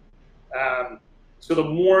not. So the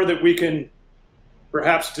more that we can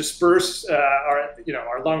perhaps disperse our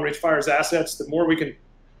long-range fires assets, the more we can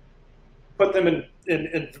put them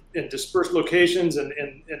in dispersed locations and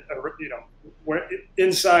where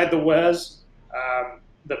inside the WES,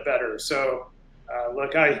 the better. So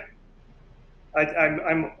look, I'm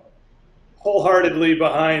wholeheartedly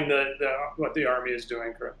behind what the Army is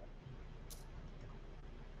doing currently.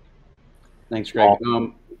 Thanks, Greg.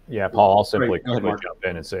 Yeah, Paul, I'll simply ahead, jump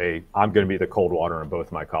in and say I'm going to be the cold water on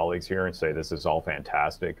both my colleagues here and say this is all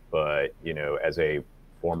fantastic. But, as a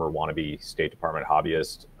former wannabe State Department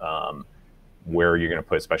hobbyist, where are you going to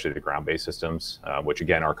put especially the ground-based systems, which,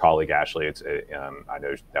 again, our colleague Ashley, I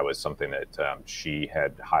know that was something that she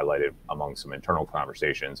had highlighted among some internal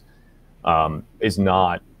conversations, you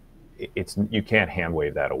can't hand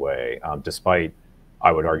wave that away, despite,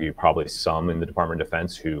 I would argue, probably some in the Department of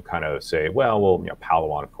Defense who kind of say, well,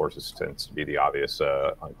 Palawan, of course, tends to be the obvious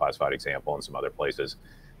unclassified example, and some other places.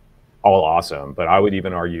 All awesome, but I would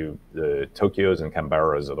even argue the Tokyos and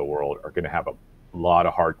Canberras of the world are going to have a lot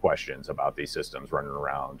of hard questions about these systems running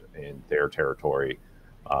around in their territory,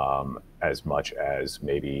 as much as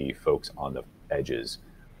maybe folks on the edges.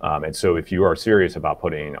 And so if you are serious about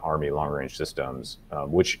putting Army long-range systems,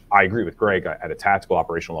 which I agree with Greg, at a tactical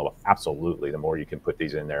operational level, absolutely, the more you can put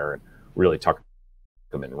these in there and really tuck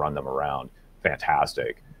them and run them around,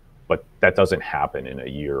 fantastic. But that doesn't happen in a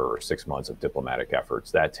year or 6 months of diplomatic efforts.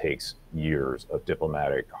 That takes years of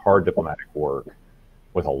hard diplomatic work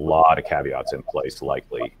with a lot of caveats in place,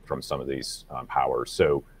 likely from some of these powers.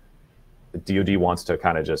 So the DoD wants to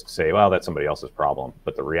kind of just say, well, that's somebody else's problem.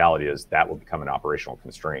 But the reality is that will become an operational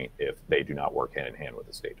constraint if they do not work hand in hand with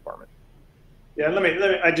the State Department. Yeah, let me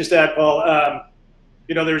I just add, Paul,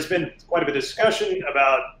 there's been quite a bit of discussion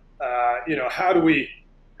about, how do we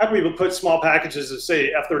put small packages of,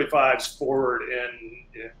 say, F-35s forward in,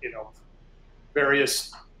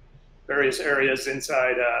 various areas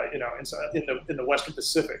inside, in the Western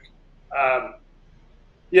Pacific.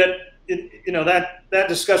 Yet, that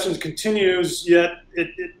discussion continues. Yet,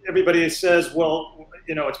 everybody says, well,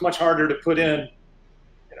 it's much harder to put in,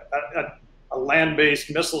 a land-based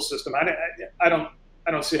missile system. I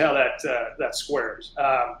don't see how that squares.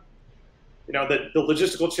 The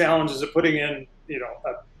logistical challenges of putting in,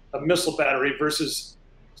 a missile battery versus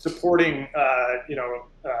supporting,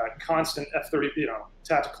 constant F-30,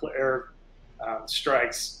 tactical air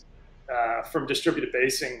strikes from distributed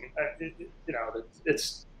basing.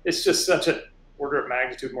 It's just such an order of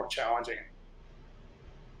magnitude more challenging.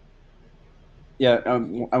 Yeah,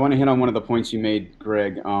 I want to hit on one of the points you made,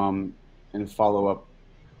 Greg, and follow up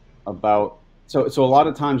about. So a lot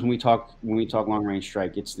of times when we talk long range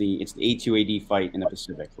strike, it's the A2AD fight in the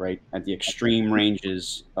Pacific, right? At the extreme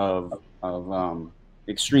ranges of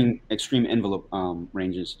extreme envelope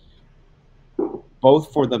ranges,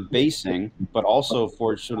 both for the basing, but also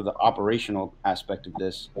for sort of the operational aspect of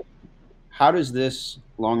this. How does this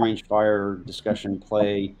long range fire discussion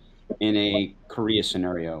play in a Korea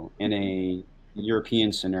scenario, in a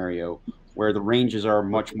European scenario, where the ranges are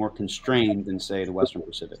much more constrained than, say, the Western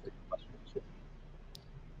Pacific?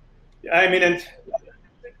 I mean, and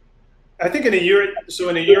I think in a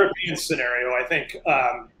European scenario, I think,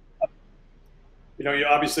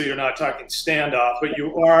 obviously you're not talking standoff, but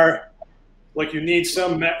you are, you need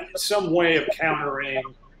some way of countering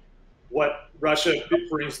what Russia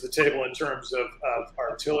brings to the table in terms of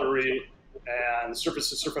artillery and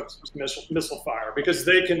surface-to-surface missile fire, because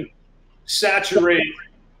they can saturate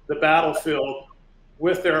the battlefield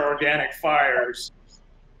with their organic fires,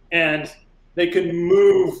 and they can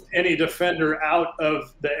move any defender out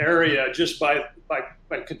of the area just by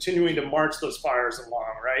continuing to march those fires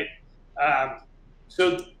along, right?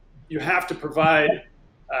 So you have to provide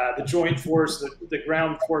the joint force, the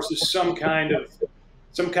ground forces, some kind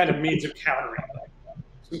of means of countering,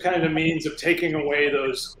 some kind of means of taking away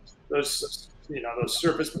those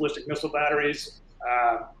surface ballistic missile batteries.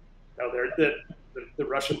 The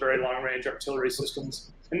Russian very long range artillery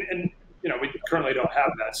systems, and we currently don't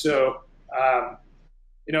have that. So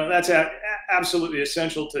that's absolutely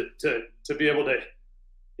essential to be able to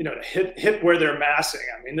hit where they're massing.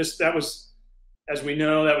 I mean, that was, as we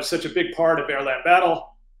know, that was such a big part of air-land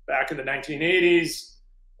battle back in the 1980s.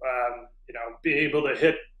 Be able to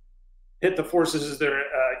hit the forces as they're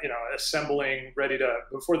assembling, ready to,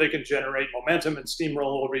 before they can generate momentum and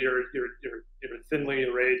steamroll over your thinly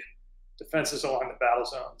arrayed defenses along the battle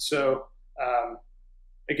zone. So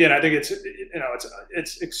again, I think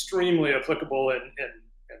it's extremely applicable in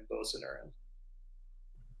both scenarios.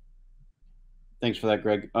 Thanks for that,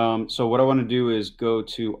 Greg. So what I want to do is go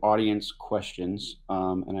to audience questions,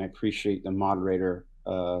 and I appreciate the moderator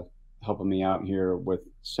helping me out here with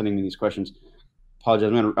sending me these questions.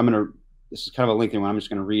 Apologize. This is kind of a lengthy one. I'm just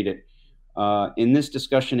going to read it. In this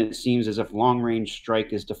discussion, it seems as if long-range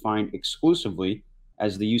strike is defined exclusively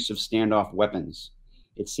as the use of standoff weapons.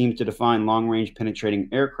 It seems to define long-range penetrating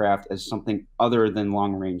aircraft as something other than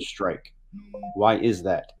long-range strike. Why is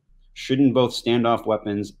that? Shouldn't both standoff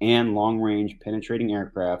weapons and long-range penetrating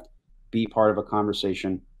aircraft be part of a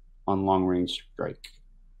conversation on long-range strike?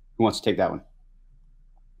 Who wants to take that one?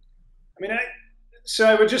 So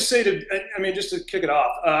I would just say just to kick it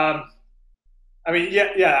off,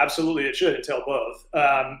 yeah, absolutely, it should entail both.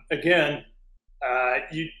 Again,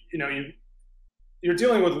 you're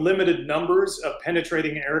dealing with limited numbers of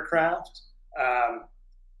penetrating aircraft,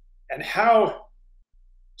 and how.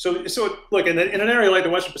 So look, in an area like the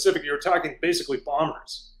Western Pacific, you're talking basically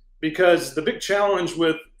bombers, because the big challenge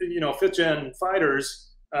with 5th gen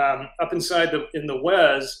fighters up inside in the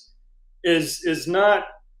WES is not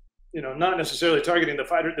not necessarily targeting the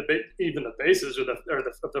fighter, even the bases or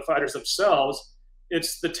the fighters themselves.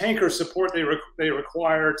 It's the tanker support they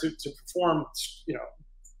require to perform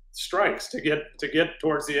strikes to get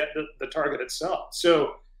towards the target itself.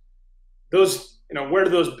 So those where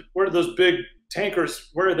do those big tankers,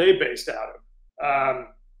 where are they based out of?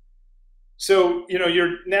 So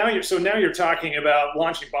now you're talking about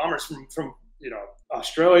launching bombers from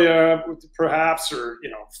Australia perhaps, or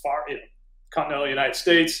far continental United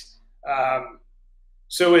States.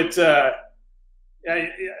 So it's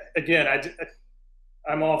again,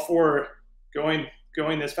 I'm all for going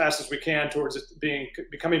as fast as we can towards it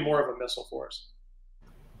becoming more of a missile force.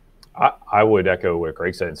 I would echo what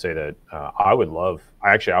Greg said and say that I would love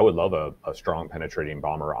a strong penetrating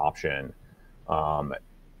bomber option,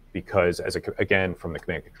 because again, from the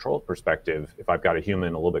command and control perspective, if I've got a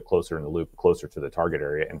human a little bit closer in the loop, closer to the target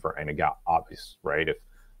area, and it got obvious, right? If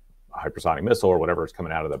a hypersonic missile or whatever is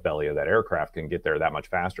coming out of the belly of that aircraft can get there that much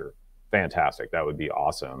faster, fantastic. That would be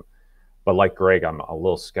awesome. But like Greg, I'm a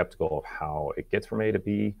little skeptical of how it gets from A to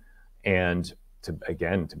B. And to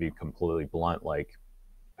be completely blunt, like,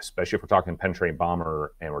 especially if we're talking penetrating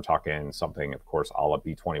bomber and we're talking something, of course, a la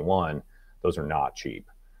B-21, those are not cheap.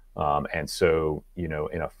 And so,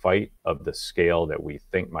 in a fight of the scale that we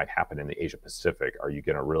think might happen in the Asia Pacific, are you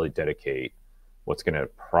going to really dedicate what's going to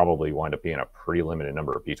probably wind up being a pretty limited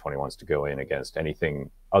number of B-21s to go in against anything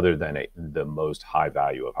other than the most high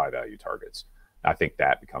value targets? I think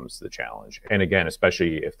that becomes the challenge. And again,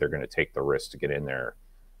 especially if they're going to take the risk to get in there,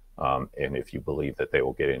 and if you believe that they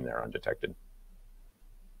will get in there undetected.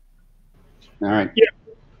 All right. Yeah,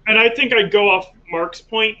 and I think I'd go off Mark's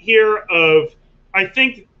point here of, I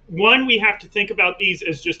think, one, we have to think about these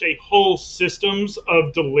as just a whole systems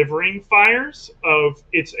of delivering fires, of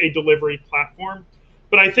it's a delivery platform.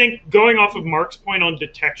 But I think going off of Mark's point on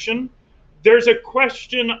detection, there's a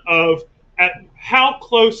question of at how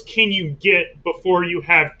close can you get before you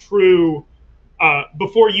have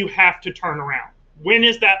before you have to turn around? When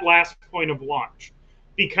is that last point of launch?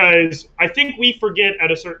 Because I think we forget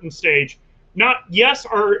at a certain stage, yes,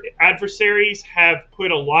 our adversaries have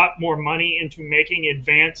put a lot more money into making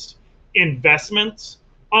advanced investments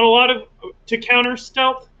on to counter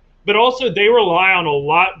stealth, but also they rely on a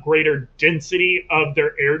lot greater density of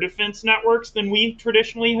their air defense networks than we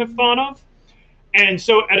traditionally have thought of. And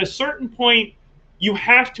so at a certain point, you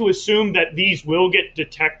have to assume that these will get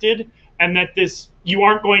detected, and that you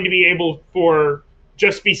aren't going to be able to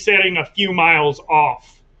just be setting a few miles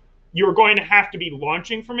off. You're going to have to be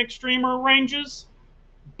launching from extremer ranges,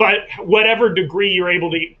 but whatever degree you're able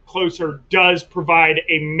to get closer does provide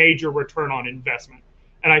a major return on investment.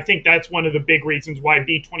 And I think that's one of the big reasons why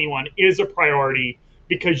B-21 is a priority,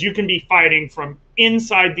 because you can be fighting from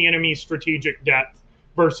inside the enemy's strategic depth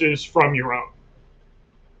versus from your own.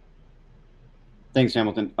 Thanks,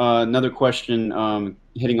 Hamilton. Another question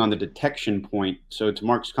hitting on the detection point. So to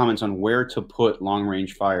Mark's comments on where to put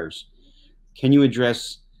long-range fires, can you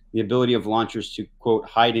address the ability of launchers to, quote,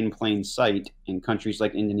 hide in plain sight in countries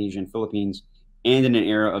like Indonesia and Philippines, and in an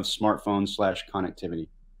era of smartphone/connectivity?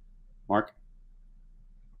 Mark?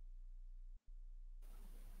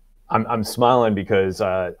 I'm smiling because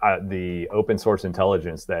the open source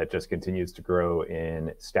intelligence that just continues to grow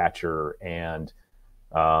in stature and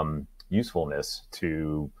usefulness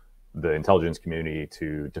to the intelligence community,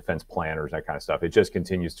 to defense planners, that kind of stuff, it just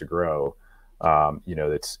continues to grow. You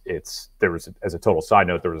know, there was, as a total side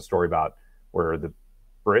note, there was a story about where the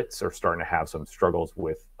Brits are starting to have some struggles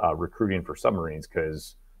with recruiting for submarines,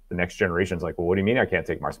 because the next generation is like, well, what do you mean I can't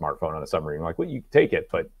take my smartphone on a submarine? I'm like, well, you take it,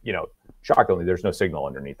 but, you know, shockingly, there's no signal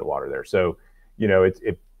underneath the water there. So, you know,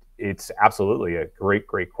 it's absolutely a great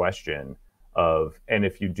question of, and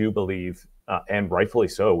if you do believe, and rightfully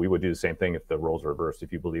so, we would do the same thing if the roles were reversed.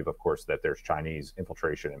 If you believe, of course, that there's Chinese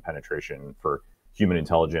infiltration and penetration for human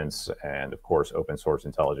intelligence, and of course, open source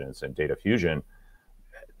intelligence and data fusion,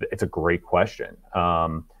 it's a great question.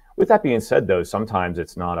 With that being said, though, sometimes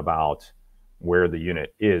it's not about where the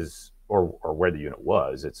unit is or where the unit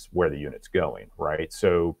was, it's where the unit's going, right?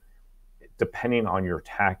 So depending on your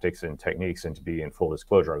tactics and techniques, and to be in full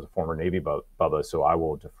disclosure, I was a former Navy Bubba, so I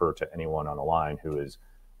will defer to anyone on the line who is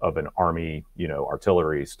of an Army, you know,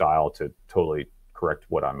 artillery style to totally correct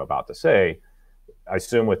what I'm about to say. I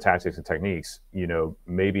assume with tactics and techniques, you know,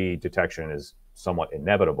 maybe detection is somewhat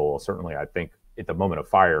inevitable. Certainly, I think at the moment of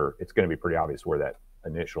fire, it's going to be pretty obvious where that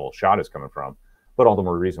initial shot is coming from. But all the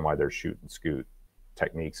more reason why there's shoot and scoot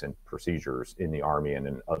techniques and procedures in the Army and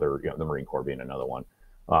in other, you know, the Marine Corps being another one.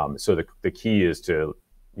 So the key is to,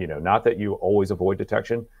 you know, not that you always avoid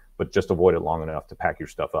detection, but just avoid it long enough to pack your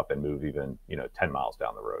stuff up and move even, you know, 10 miles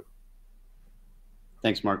down the road.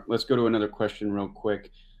 Thanks, Mark. Let's go to another question real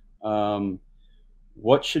quick.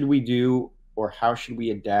 What should we do, or how should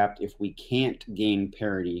we adapt if we can't gain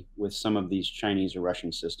parity with some of these Chinese or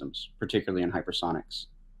Russian systems, particularly in hypersonics?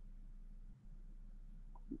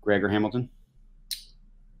 Greg or Hamilton?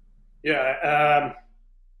 Yeah,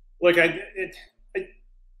 look, I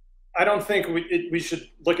don't think we should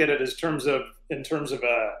look at it in terms of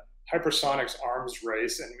a hypersonics arms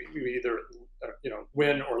race, and we either you know,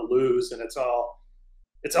 win or lose, and it's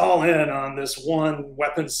all in on this one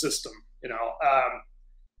weapon system. You know,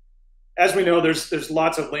 as we know, there's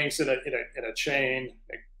lots of links in a chain,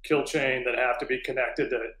 a kill chain, that have to be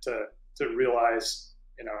connected to realize,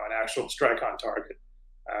 you know, an actual strike on target.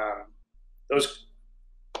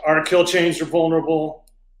 Our kill chains are vulnerable.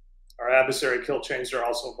 Our adversary kill chains are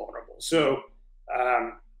also vulnerable. So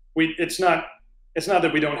it's not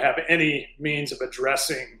that we don't have any means of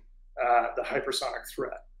addressing the hypersonic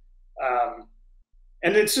threat.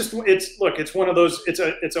 And it's one of those.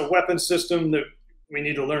 It's a weapon system that we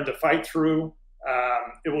need to learn to fight through.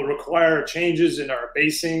 It will require changes in our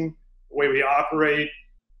basing, the way we operate,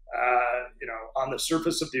 you know, on the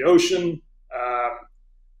surface of the ocean.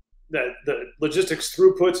 The logistics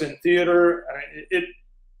throughputs in theater.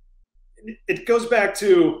 It goes back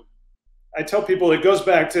to, I tell people, it goes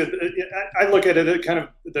back to, I look at it at kind of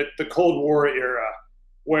the Cold War era,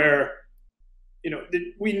 where, you know,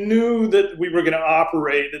 we knew that we were going to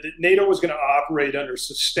operate, that NATO was going to operate under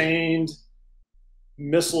sustained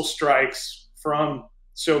missile strikes from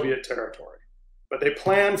Soviet territory. But they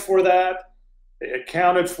planned for that, they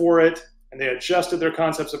accounted for it, and they adjusted their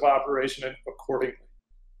concepts of operation accordingly.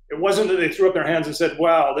 It wasn't that they threw up their hands and said,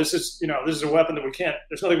 wow, this is a weapon that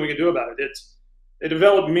there's nothing we can do about it. They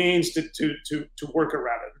developed means to work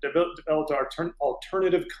around it, developed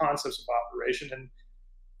alternative concepts of operation, and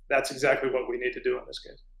that's exactly what we need to do in this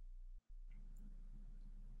case.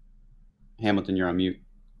 Hamilton, you're on mute.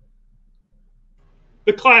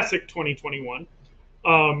 The classic 2021.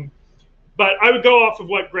 But I would go off of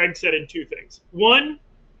what Greg said in two things. One,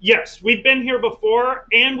 yes, we've been here before,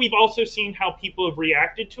 and we've also seen how people have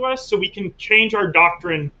reacted to us, so we can change our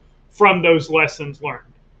doctrine from those lessons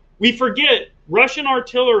learned. We forget Russian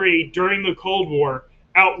artillery during the Cold War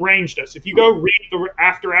outranged us. If you go read the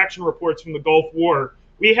after-action reports from the Gulf War,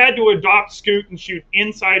 we had to adopt scoot and shoot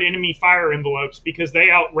inside enemy fire envelopes because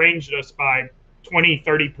they outranged us by 20,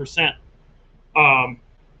 30%.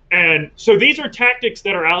 And so these are tactics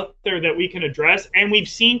that are out there that we can address, and we've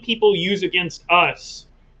seen people use against us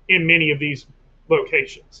in many of these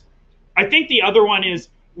locations. I think the other one is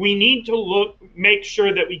we need to make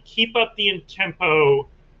sure that we keep up the tempo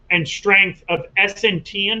and strength of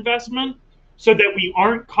S&T investment so that we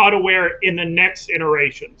aren't caught aware in the next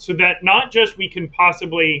iteration, so that not just we can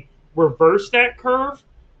possibly reverse that curve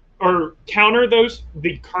or counter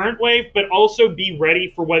the current wave, but also be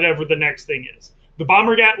ready for whatever the next thing is. The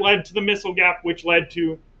bomber gap led to the missile gap, which led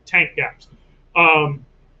to tank gaps.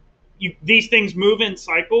 These things move in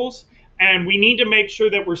cycles, and we need to make sure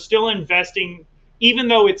that we're still investing, even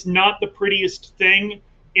though it's not the prettiest thing,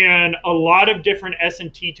 in a lot of different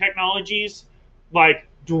S&T technologies, like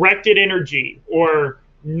directed energy or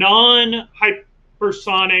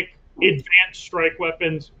non-hypersonic advanced strike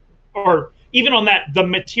weapons, or even on that, the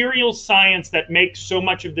material science that makes so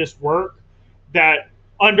much of this work, that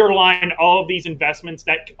underline all of these investments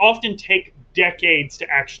that often take decades to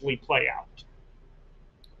actually play out.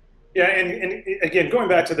 Yeah, and again, going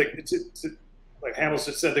back to like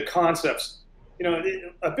Hamilton said, the concepts, you know,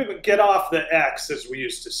 a bit get off the X, as we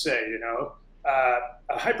used to say, you know.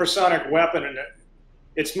 A hypersonic weapon, and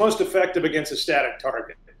it's most effective against a static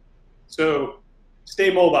target. So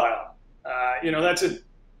stay mobile. You know, it's an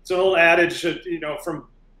old adage, you know, from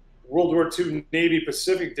World War II Navy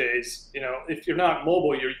Pacific days. You know, if you're not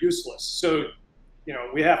mobile, you're useless. So, you know,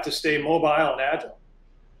 we have to stay mobile and agile.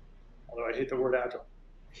 Although I hate the word agile.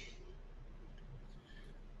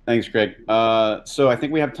 Thanks, Greg. So I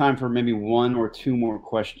think we have time for maybe one or two more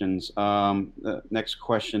questions. The next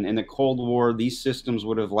question: in the Cold War, these systems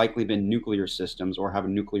would have likely been nuclear systems or have a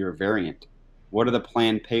nuclear variant. What are the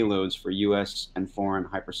planned payloads for U.S. and foreign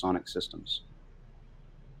hypersonic systems?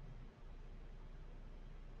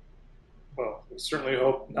 Well, we certainly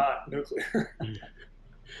hope not nuclear.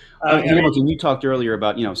 Hamilton, you talked earlier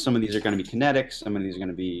about, you know, some of these are going to be kinetic, some of these are going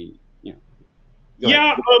to be, you know.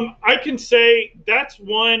 Yeah, I can say that's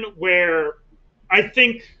one where I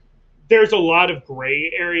think there's a lot of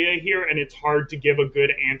gray area here, and it's hard to give a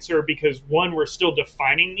good answer because, one, we're still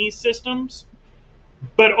defining these systems,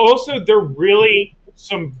 but also they're really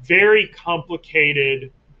some very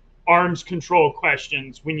complicated arms control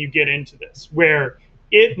questions when you get into this, where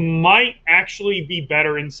it might actually be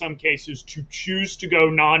better in some cases to choose to go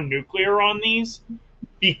non-nuclear on these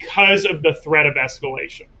because of the threat of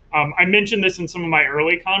escalation. I mentioned this in some of my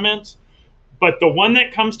early comments, but the one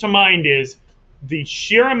that comes to mind is the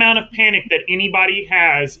sheer amount of panic that anybody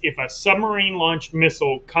has if a submarine-launched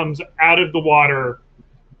missile comes out of the water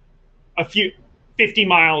a few 50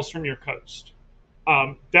 miles from your coast.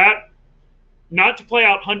 That, not to play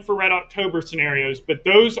out Hunt for Red October scenarios, but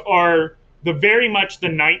those are very much the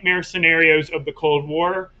nightmare scenarios of the Cold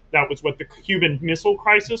War. That was what the Cuban Missile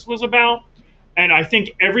Crisis was about. And I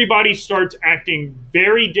think everybody starts acting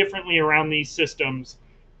very differently around these systems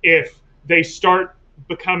if they start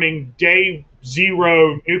becoming day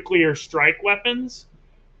zero nuclear strike weapons,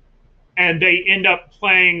 and they end up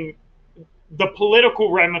playing. The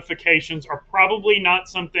political ramifications are probably not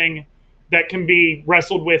something that can be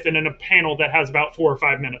wrestled with in a panel that has about 4 or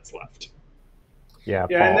 5 minutes left. Yeah,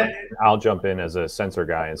 Paul, I'll jump in as a sensor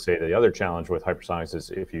guy and say the other challenge with hypersonics is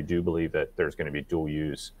if you do believe that there's going to be dual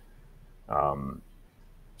use,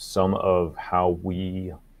 some of how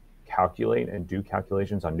we calculate and do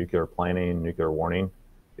calculations on nuclear planning, nuclear warning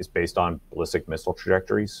is based on ballistic missile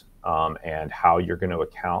trajectories, and how you're going to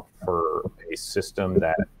account for a system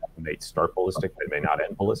that may start ballistic but may not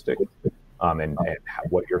end ballistic, and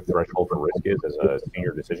what your threshold for risk is as a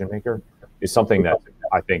senior decision maker is something that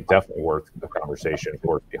I think definitely worth the conversation, of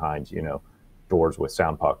course, behind, you know, doors with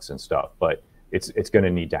sound pucks and stuff. But it's going to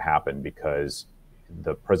need to happen because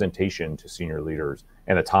the presentation to senior leaders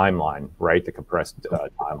and the timeline, right, the compressed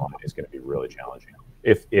timeline is going to be really challenging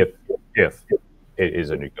if it is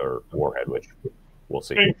a nuclear warhead, which we'll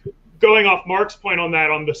see. And going off Mark's point on that,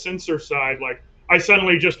 on the sensor side, like I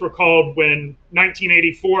suddenly just recalled when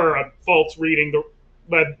 1984, a false reading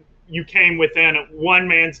led you came within one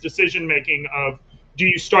man's decision making of, do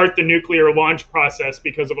you start the nuclear launch process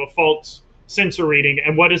because of a false sensor reading,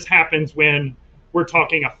 and what happens when we're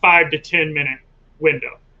talking a 5 to 10 minute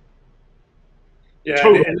window? Yeah,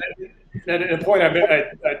 totally. and a point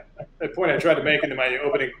I tried to make in my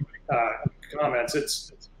opening comments,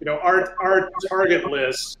 it's, you know, our target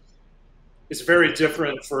list is very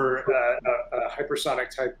different for a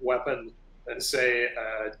hypersonic type weapon than, say,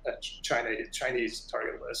 a Chinese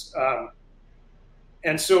target list.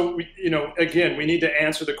 And so, you know, again, we need to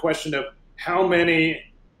answer the question of how many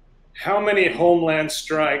homeland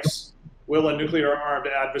strikes will a nuclear armed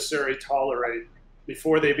adversary tolerate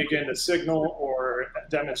before they begin to signal or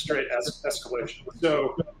demonstrate escalation.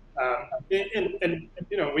 So, and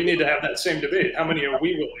you know, we need to have that same debate. How many are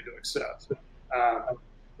we willing to accept?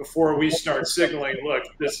 before we start signaling, look,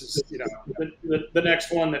 this is, you know, the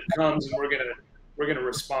next one that comes, and we're gonna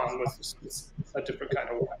respond with a different kind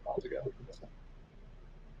of war altogether.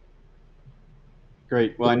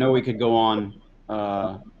 Great. Well, I know we could go on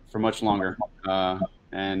for much longer,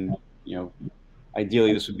 and you know,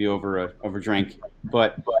 ideally this would be over a drink,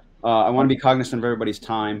 but I want to be cognizant of everybody's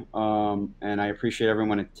time, and I appreciate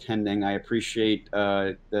everyone attending. I appreciate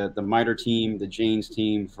the MITRE team, the Janes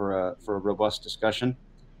team for a robust discussion.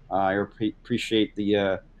 I appreciate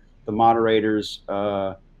the moderators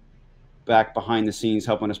back behind the scenes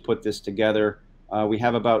helping us put this together. We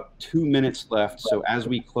have about 2 minutes left, so as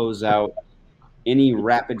we close out, any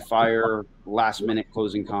rapid fire last minute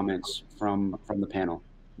closing comments from the panel?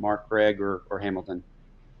 Mark, Greg, or Hamilton?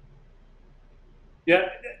 Yeah,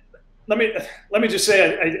 let me just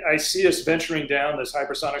say I see us venturing down this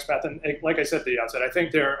hypersonics path, and like I said at the outset, I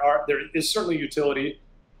think there is certainly utility,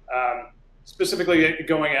 specifically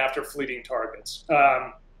going after fleeting targets.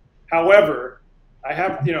 However, I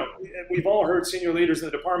have, you know, we've all heard senior leaders in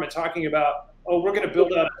the department talking about, oh, we're going to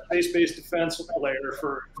build out a space-based defense layer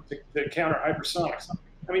to counter hypersonics.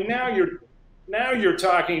 I mean, now you're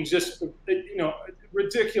talking just, you know,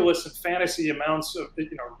 ridiculous and fantasy amounts of,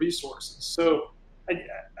 you know, resources. So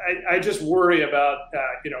I just worry about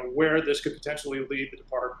you know, where this could potentially lead the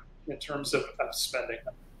department in terms of spending.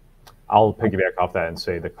 I'll piggyback off that and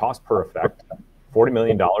say the cost per effect, $40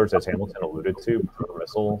 million, as Hamilton alluded to, per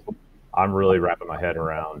missile. I'm really wrapping my head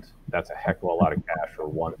around, that's a heck of a lot of cash for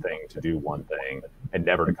one thing, to do one thing and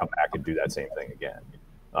never to come back and do that same thing again.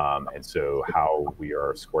 And so how we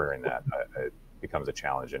are squaring that it becomes a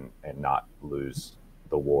challenge, and not lose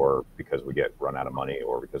the war because we get run out of money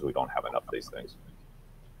or because we don't have enough of these things.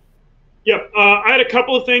 Yep. I had a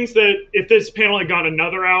couple of things that if this panel had gone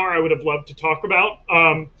another hour, I would have loved to talk about.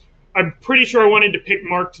 I'm pretty sure I wanted to pick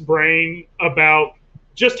Mark's brain about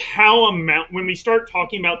just how when we start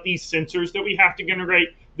talking about these sensors that we have to integrate,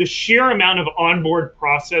 the sheer amount of onboard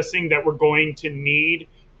processing that we're going to need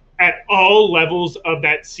at all levels of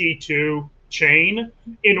that C2 chain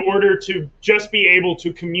in order to just be able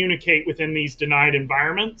to communicate within these denied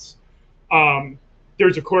environments.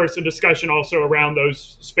 There's, of course, a discussion also around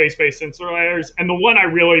those space-based sensor layers. And the one I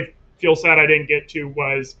really feel sad I didn't get to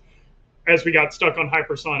was, as we got stuck on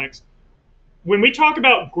hypersonics, when we talk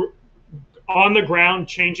about on-the-ground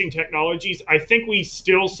changing technologies, I think we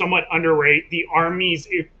still somewhat underrate the Army's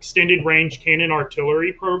extended range cannon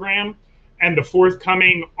artillery program and the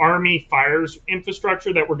forthcoming Army fires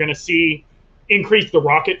infrastructure that we're going to see increase the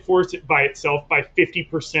rocket force by itself by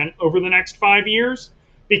 50% over the next 5 years.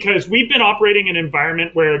 Because we've been operating in an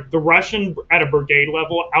environment where the Russian at a brigade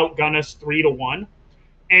level outgun us 3-1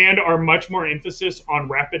 and are much more emphasis on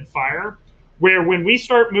rapid fire, where when we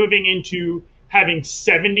start moving into having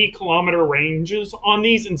 70-kilometer ranges on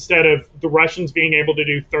these instead of the Russians being able to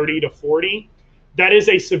do 30 to 40, that is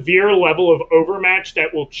a severe level of overmatch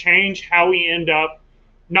that will change how we end up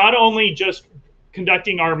not only just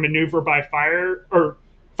conducting our maneuver by fire or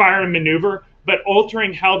fire and maneuver, but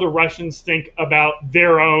altering how the Russians think about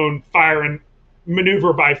their own fire and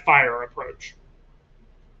maneuver by fire approach.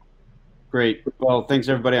 Great. Well, thanks,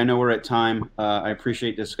 everybody. I know we're at time. I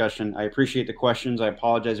appreciate the discussion. I appreciate the questions. I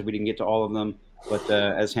apologize if we didn't get to all of them. But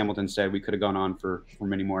as Hamilton said, we could have gone on for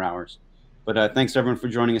many more hours. But thanks, everyone, for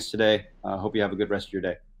joining us today. Hope you have a good rest of your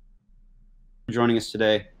day.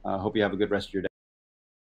 Hope you have a good rest of your day.